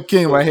 This is the chip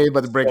king right here.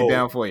 About to break it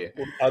down for you.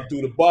 I'll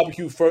do the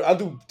barbecue first. I'll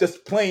do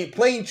just plain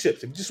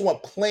chips. If you just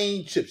want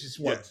plain chips, you just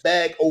want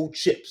bag old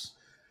chips.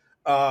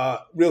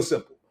 Real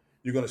simple.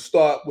 You're going to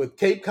start with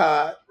Cape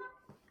Cod,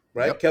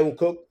 right? Yep. Kettle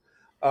cooked.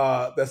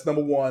 That's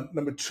number 1.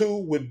 Number 2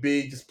 would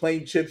be just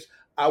plain chips.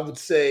 I would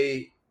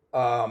say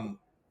I'm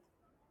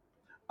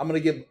going to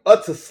give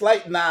Utz a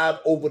slight nod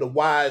over the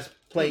Wise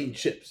plain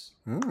chips.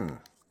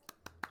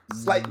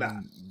 Slight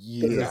nod.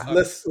 Yeah. A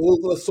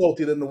little less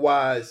salty than the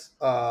Wise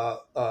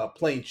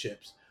plain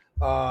chips.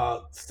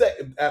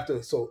 Second,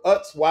 so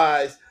Utz,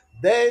 Wise.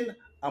 Then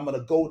I'm going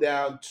to go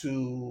down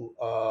to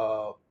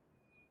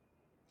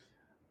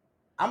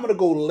I'm gonna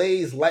go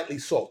Lay's lightly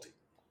salty,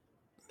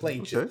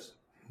 plain chips,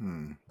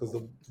 because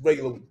the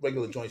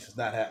regular joints is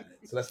not happening.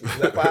 So is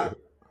that 5?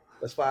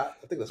 That's 5.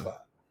 I think that's 5.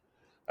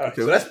 All right,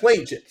 so that's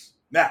plain chips.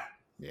 Now,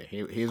 Yeah,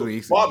 here's what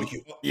he said.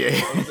 barbecue. Yeah,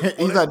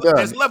 he's not done.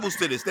 There's levels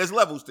to this.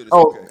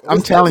 Oh, Okay.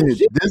 I'm telling you,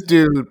 this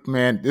dude,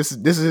 man, this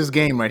is his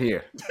game right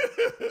here.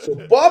 So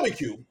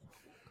barbecue.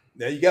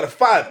 Now you got to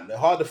find them. They're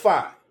hard to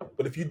find,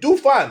 but if you do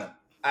find them,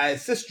 I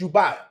insist you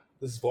buy them.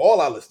 This is for all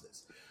our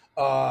listeners.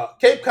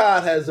 Cape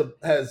Cod has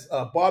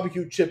a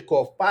barbecue chip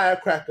called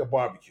Firecracker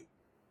Barbecue,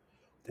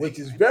 which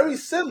is very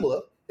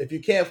similar. If you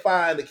can't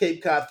find the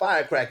Cape Cod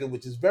Firecracker,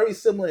 which is very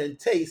similar in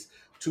taste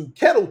to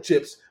Kettle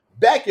Chips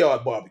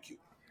Backyard Barbecue.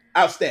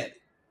 Outstanding.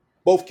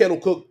 Both kettle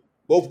cooked,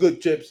 both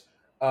good chips.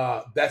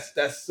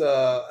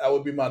 That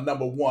would be my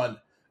number 1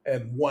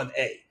 and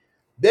 1A.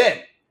 Then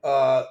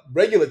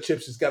regular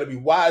chips has got to be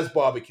Wise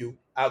Barbecue.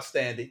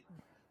 Outstanding.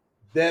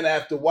 Then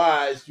after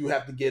Wise, you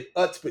have to get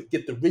Utz, but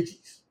get the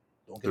Ridgies.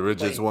 The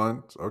Ridgies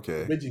ones?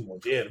 Okay. The Ridgie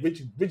ones. Yeah,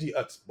 the Ridgie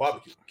Utz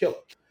Barbecue. Killer.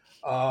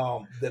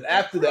 Then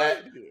after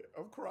that,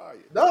 I'm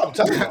crying. No, I'm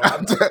telling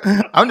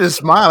you. I'm just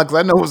smiling because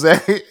I know what's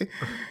that.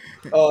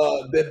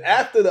 Then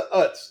after the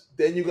Utz,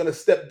 then you're gonna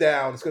step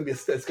down. It's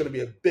gonna be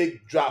a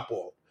big drop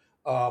off.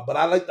 But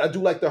I do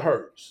like the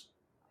Hers.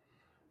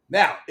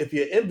 Now, if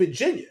you're in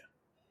Virginia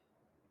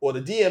or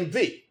the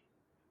DMV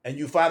and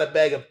you find a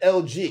bag of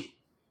LG,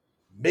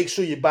 make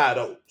sure you buy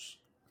those.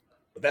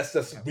 But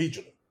that's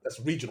regional. That's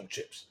regional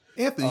chips.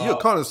 Anthony, you're a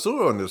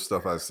connoisseur on this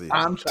stuff. I see.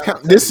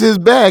 This is his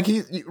bag.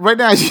 He right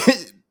now.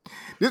 This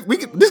could be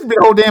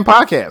the whole damn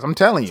podcast. I'm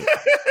telling you.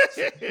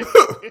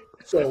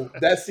 So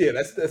that's it.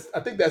 I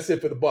think that's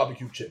it for the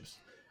barbecue chips.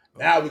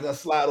 Now we're gonna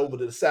slide over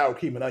to the sour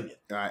cream and onion.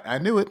 I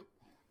knew it.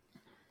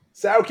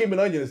 Sour cream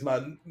and onion is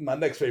my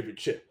next favorite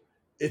chip.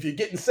 If you're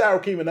getting sour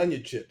cream and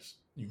onion chips,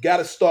 you got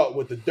to start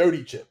with the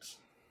dirty chips.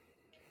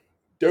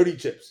 Dirty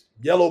chips,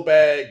 yellow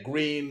bag,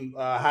 green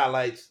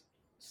highlights,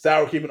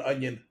 sour cream and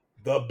onion,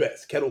 the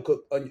best. Kettle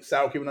cooked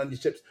sour cream and onion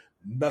chips,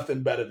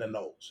 nothing better than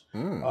those.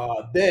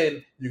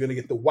 Then you're gonna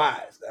get the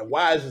Wise. That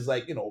Wise is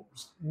like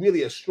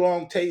really a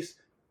strong taste,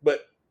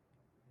 but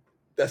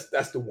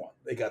that's the one.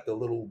 They got the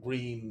little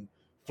green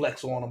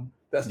flecks on them.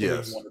 That's the way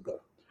you want to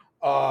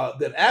go.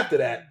 Then after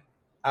that,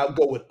 I'll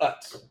go with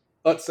Utz.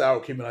 Utz sour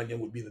cream and onion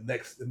would be the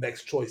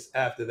next choice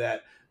after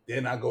that.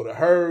 Then I go to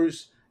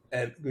Hers,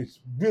 and it's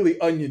really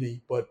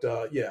oniony, but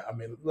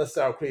less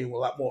sour cream with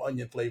a lot more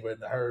onion flavor in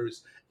the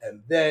Hers.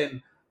 And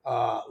then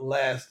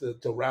last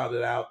to round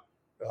it out,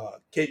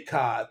 Cape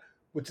Cod,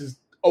 which is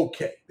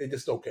okay. They're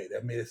just okay.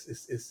 I mean,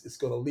 it's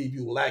going to leave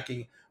you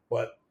lacking,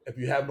 but if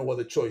you have no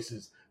other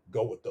choices,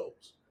 go with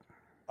those.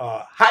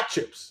 Hot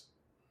chips.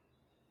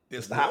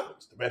 There's the hot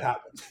ones, the red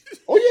hot ones.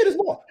 Oh yeah, there's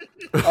more.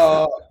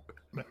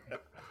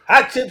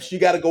 Hot chips, you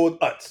got to go with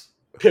Utz.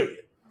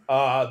 Period.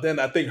 Then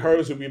I think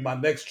Hers would be my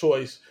next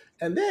choice,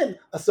 and then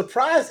a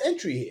surprise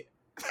entry here.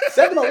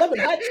 7-Eleven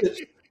hot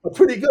chips are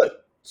pretty good.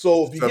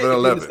 So if you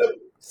 7-Eleven. Get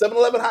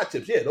 7-Eleven hot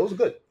chips, yeah, those are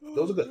good.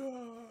 Those are good.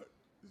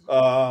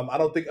 I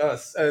don't think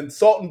and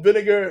salt and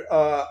vinegar.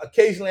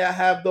 Occasionally, I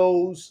have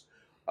those.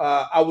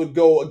 I would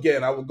go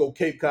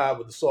Cape Cod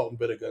with the salt and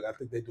vinegar. I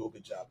think they do a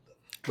good job.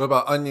 What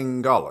about onion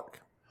and garlic?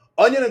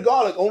 Onion and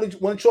garlic, only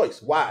one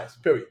choice. Wise.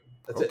 Period.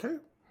 That's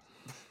it.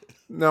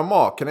 Now,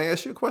 Mark, can I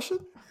ask you a question?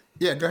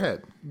 Yeah, go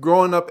ahead.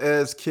 Growing up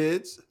as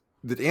kids,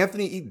 did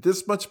Anthony eat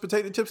this much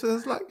potato chips in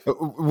his life?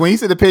 When he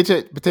said the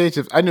potato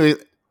chips, I knew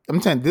it.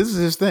 I'm telling you, this is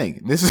his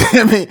thing. This is,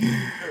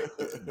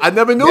 I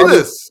never knew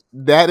this.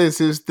 That is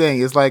his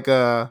thing. It's like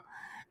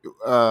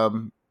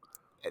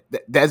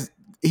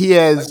he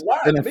has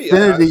an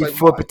affinity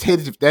for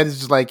potato chips. That is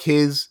just like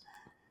his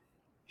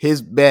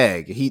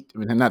bag.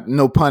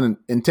 No pun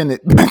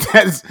intended, but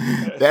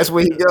that's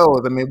where he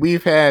goes. I mean,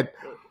 we've had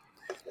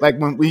like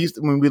when we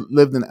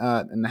lived in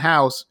the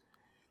house,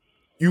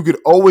 you could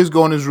always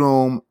go in his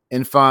room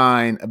and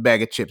find a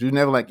bag of chips. You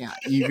never like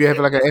you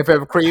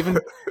ever craving.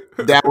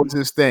 That was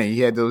his thing.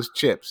 He had those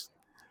chips,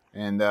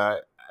 and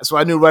so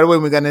I knew right away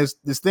when we got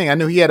this thing. I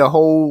knew he had a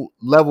whole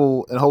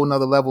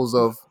nother levels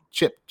of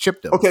chip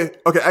though. Okay.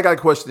 I got a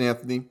question,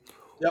 Anthony.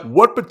 Yep.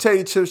 What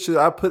potato chips should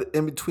I put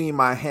in between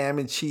my ham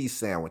and cheese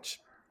sandwich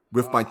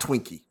with my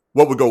Twinkie?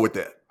 What would go with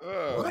that?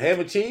 Ham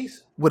and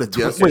cheese? With a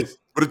Twinkie? Wait,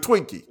 with a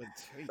Twinkie.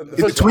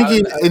 Is the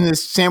Twinkie in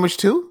this sandwich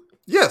too?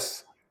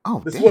 Yes.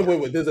 Oh,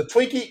 wait. There's a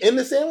Twinkie in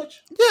the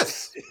sandwich?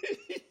 Yes.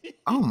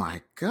 Oh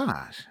my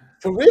gosh.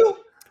 For real?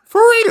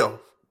 For real.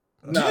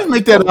 Did you just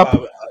make that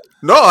up?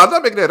 No, I'm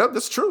not making that up.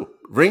 That's true.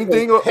 Ring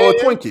ding or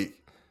Twinkie.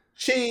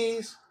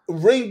 Cheese,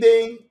 ring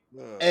ding,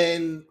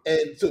 and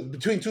so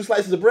between two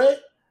slices of bread?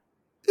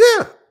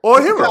 Yeah.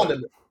 Or hero.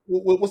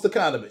 What's the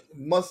condiment?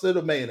 Mustard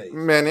or mayonnaise?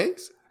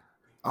 Mayonnaise.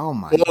 Oh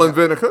my God. Oil and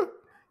vinegar.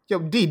 Yo,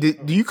 D,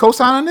 do you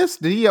co-sign on this?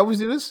 Did he always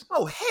do this?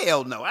 Oh,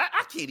 hell no. I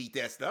can't eat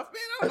that stuff,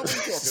 man. I don't know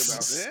what you're talking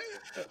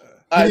about, man.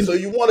 All right, so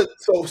you want it.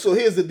 So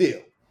here's the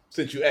deal,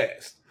 since you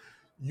asked.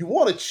 You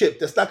want a chip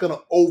that's not going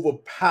to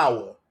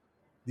overpower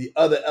the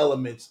other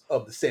elements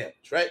of the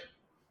sandwich, right?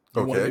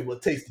 You want to be able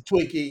to taste the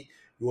Twinkie.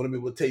 You want to be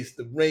able to taste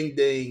the ring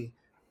ding.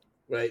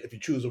 right? If you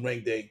choose a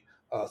ring ding,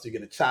 so you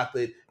get a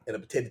chocolate and a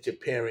potato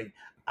chip pairing.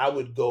 I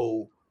would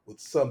go with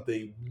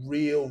something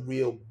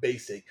real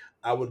basic.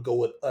 I would go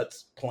with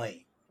Utz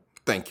plain.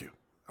 Thank you.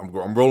 I'm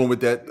rolling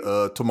with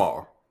that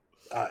tomorrow.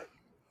 All right.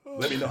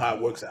 Let me know how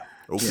it works out.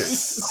 Okay.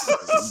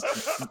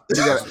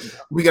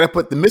 we gotta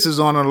put the missus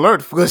on alert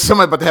because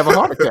somebody's about to have a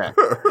heart attack.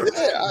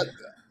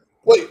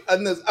 Wait,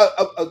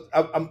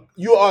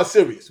 you are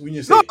serious when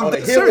you say on a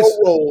hero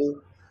roll,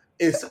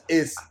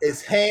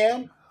 it's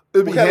ham.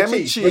 It'd be ham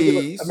and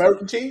cheese,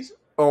 American cheese,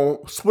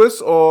 on Swiss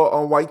or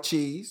on white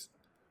cheese,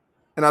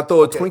 and I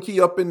throw a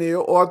Twinkie up in there,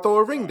 or I throw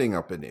a ring ding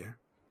up in there,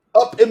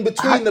 up in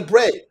between the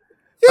bread.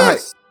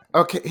 Yes.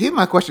 Right. Okay. Here's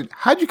my question: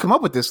 how'd you come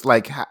up with this?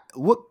 Like,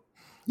 what?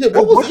 Yeah,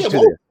 what was it?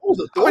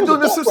 I've been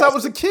doing this since I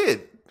was a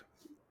kid.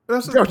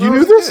 You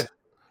knew this?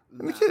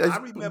 I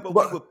remember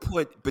we would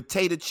put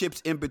potato chips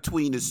in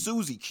between the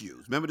Suzy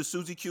Q's. Remember the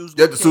Suzy Q's?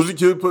 Yeah, the Suzy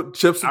Q put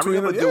chips I between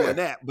them. remember doing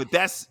that, but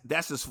that's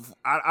just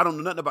I don't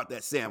know nothing about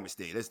that sandwich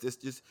thing. That's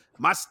just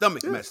my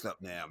stomach messed up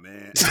now,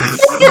 man.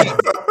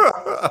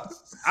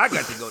 I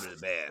got to go to the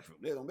bathroom.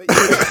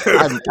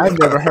 I've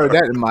never heard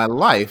that in my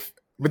life.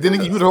 But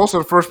then you were also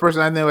the first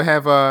person I never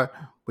have.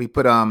 We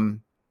put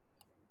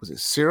was it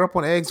syrup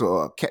on eggs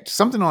or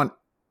something on?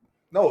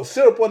 No,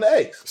 syrup on the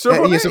eggs.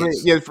 Syrup on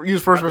eggs. Yeah, you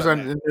was the first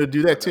person to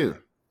do that too.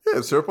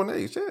 Yeah, syrup on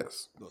eggs.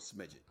 Yes. A little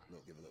smidge it.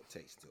 Give a little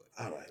taste to it.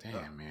 All right.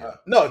 Damn, man.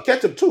 No,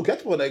 ketchup too.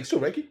 Ketchup on eggs too,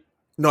 Ricky.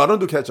 No, I don't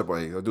do ketchup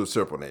on eggs. I do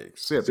syrup on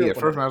eggs. Syrup. Yeah,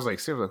 first I was like,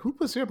 syrup. Like, who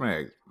put syrup on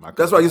eggs?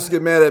 That's why I used to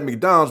get mad at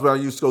McDonald's when I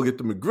used to go get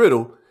the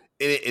McGriddle.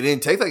 It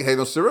didn't taste like it had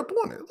no syrup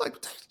on it. Like,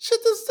 what the shit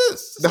is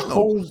this? The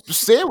whole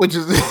sandwich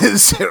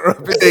is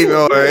syrup. Ain't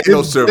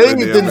no syrup in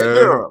there,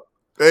 man.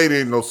 There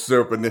ain't no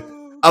syrup in there.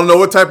 I don't know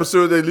what type of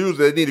syrup they use.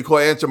 They need to call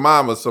Aunt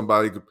Jemima or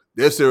somebody.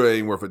 Their syrup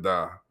ain't worth a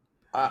dime.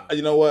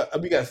 You know what?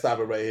 We gotta stop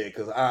it right here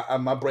because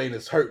my brain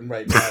is hurting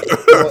right now.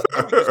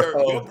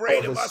 Your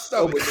brain in my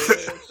stomach.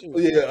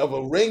 Of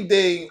a ring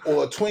ding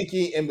or a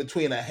Twinkie in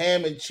between a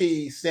ham and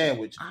cheese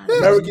sandwich,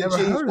 American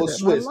cheese or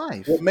Swiss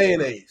with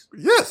mayonnaise.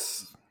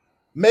 Yes,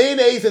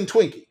 mayonnaise and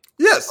Twinkie.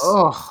 Yes.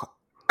 Oh,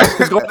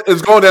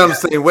 it's going down the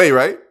same way,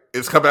 right?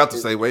 It's coming out the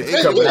same way.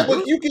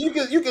 But you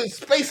can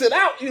space it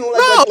out.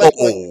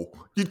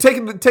 You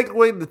take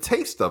away the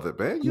taste of it,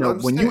 man.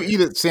 When you eat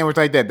a sandwich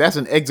like that, that's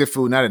an exit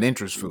food, not an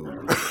interest food.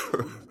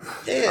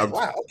 Yeah,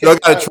 wow. Okay. You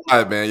gotta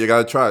try it, man. You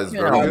gotta try it. It's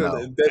very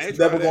good. That's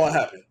never going to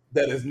happen.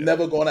 That is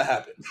never going to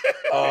happen.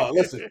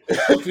 Listen,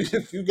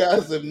 if you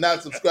guys have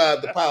not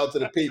subscribed to Powell to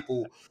the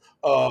People,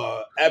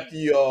 after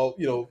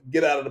you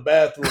get out of the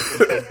bathroom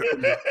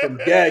from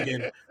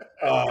gagging,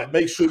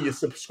 make sure you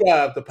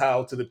subscribe to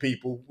Powell to the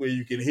People, where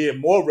you can hear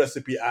more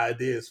recipe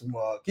ideas from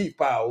Keith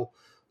Powell.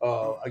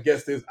 I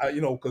guess there's,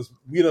 because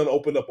we done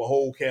opened up a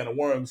whole can of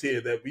worms here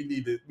that we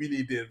need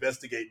to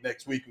investigate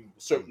next week, and we'll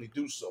certainly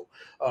do so.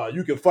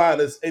 You can find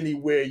us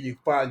anywhere you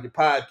find your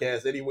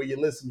podcast, anywhere you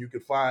listen, you can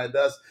find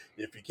us.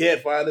 If you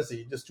can't find us and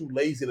you're just too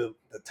lazy to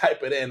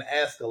type it in,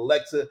 ask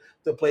Alexa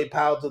to play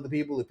Powell to the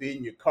People. If you're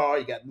in your car,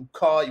 you got a new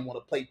car, you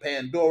want to play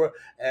Pandora,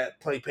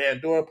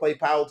 play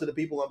Powell to the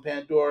People on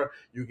Pandora.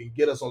 You can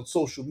get us on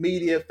social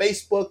media,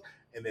 Facebook.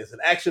 And there's an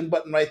action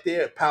button right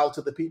there at Powell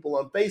to the People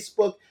on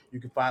Facebook. You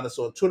can find us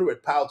on Twitter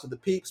at Powell to the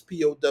Peeps,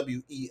 POWELL,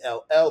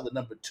 the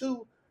number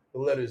 2, the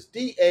letters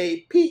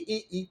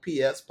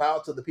DAPEEPS,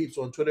 Powell to the Peeps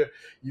on Twitter.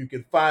 You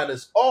can find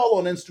us all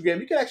on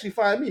Instagram. You can actually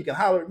find me. You can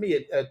holler at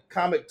me at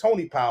Comic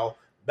Tony Powell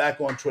back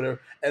on Twitter.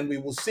 And we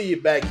will see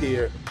you back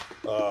here,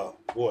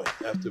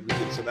 after we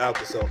get some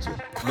Alka-Seltzer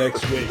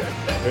next week.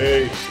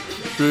 Peace.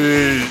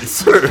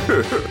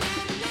 Peace.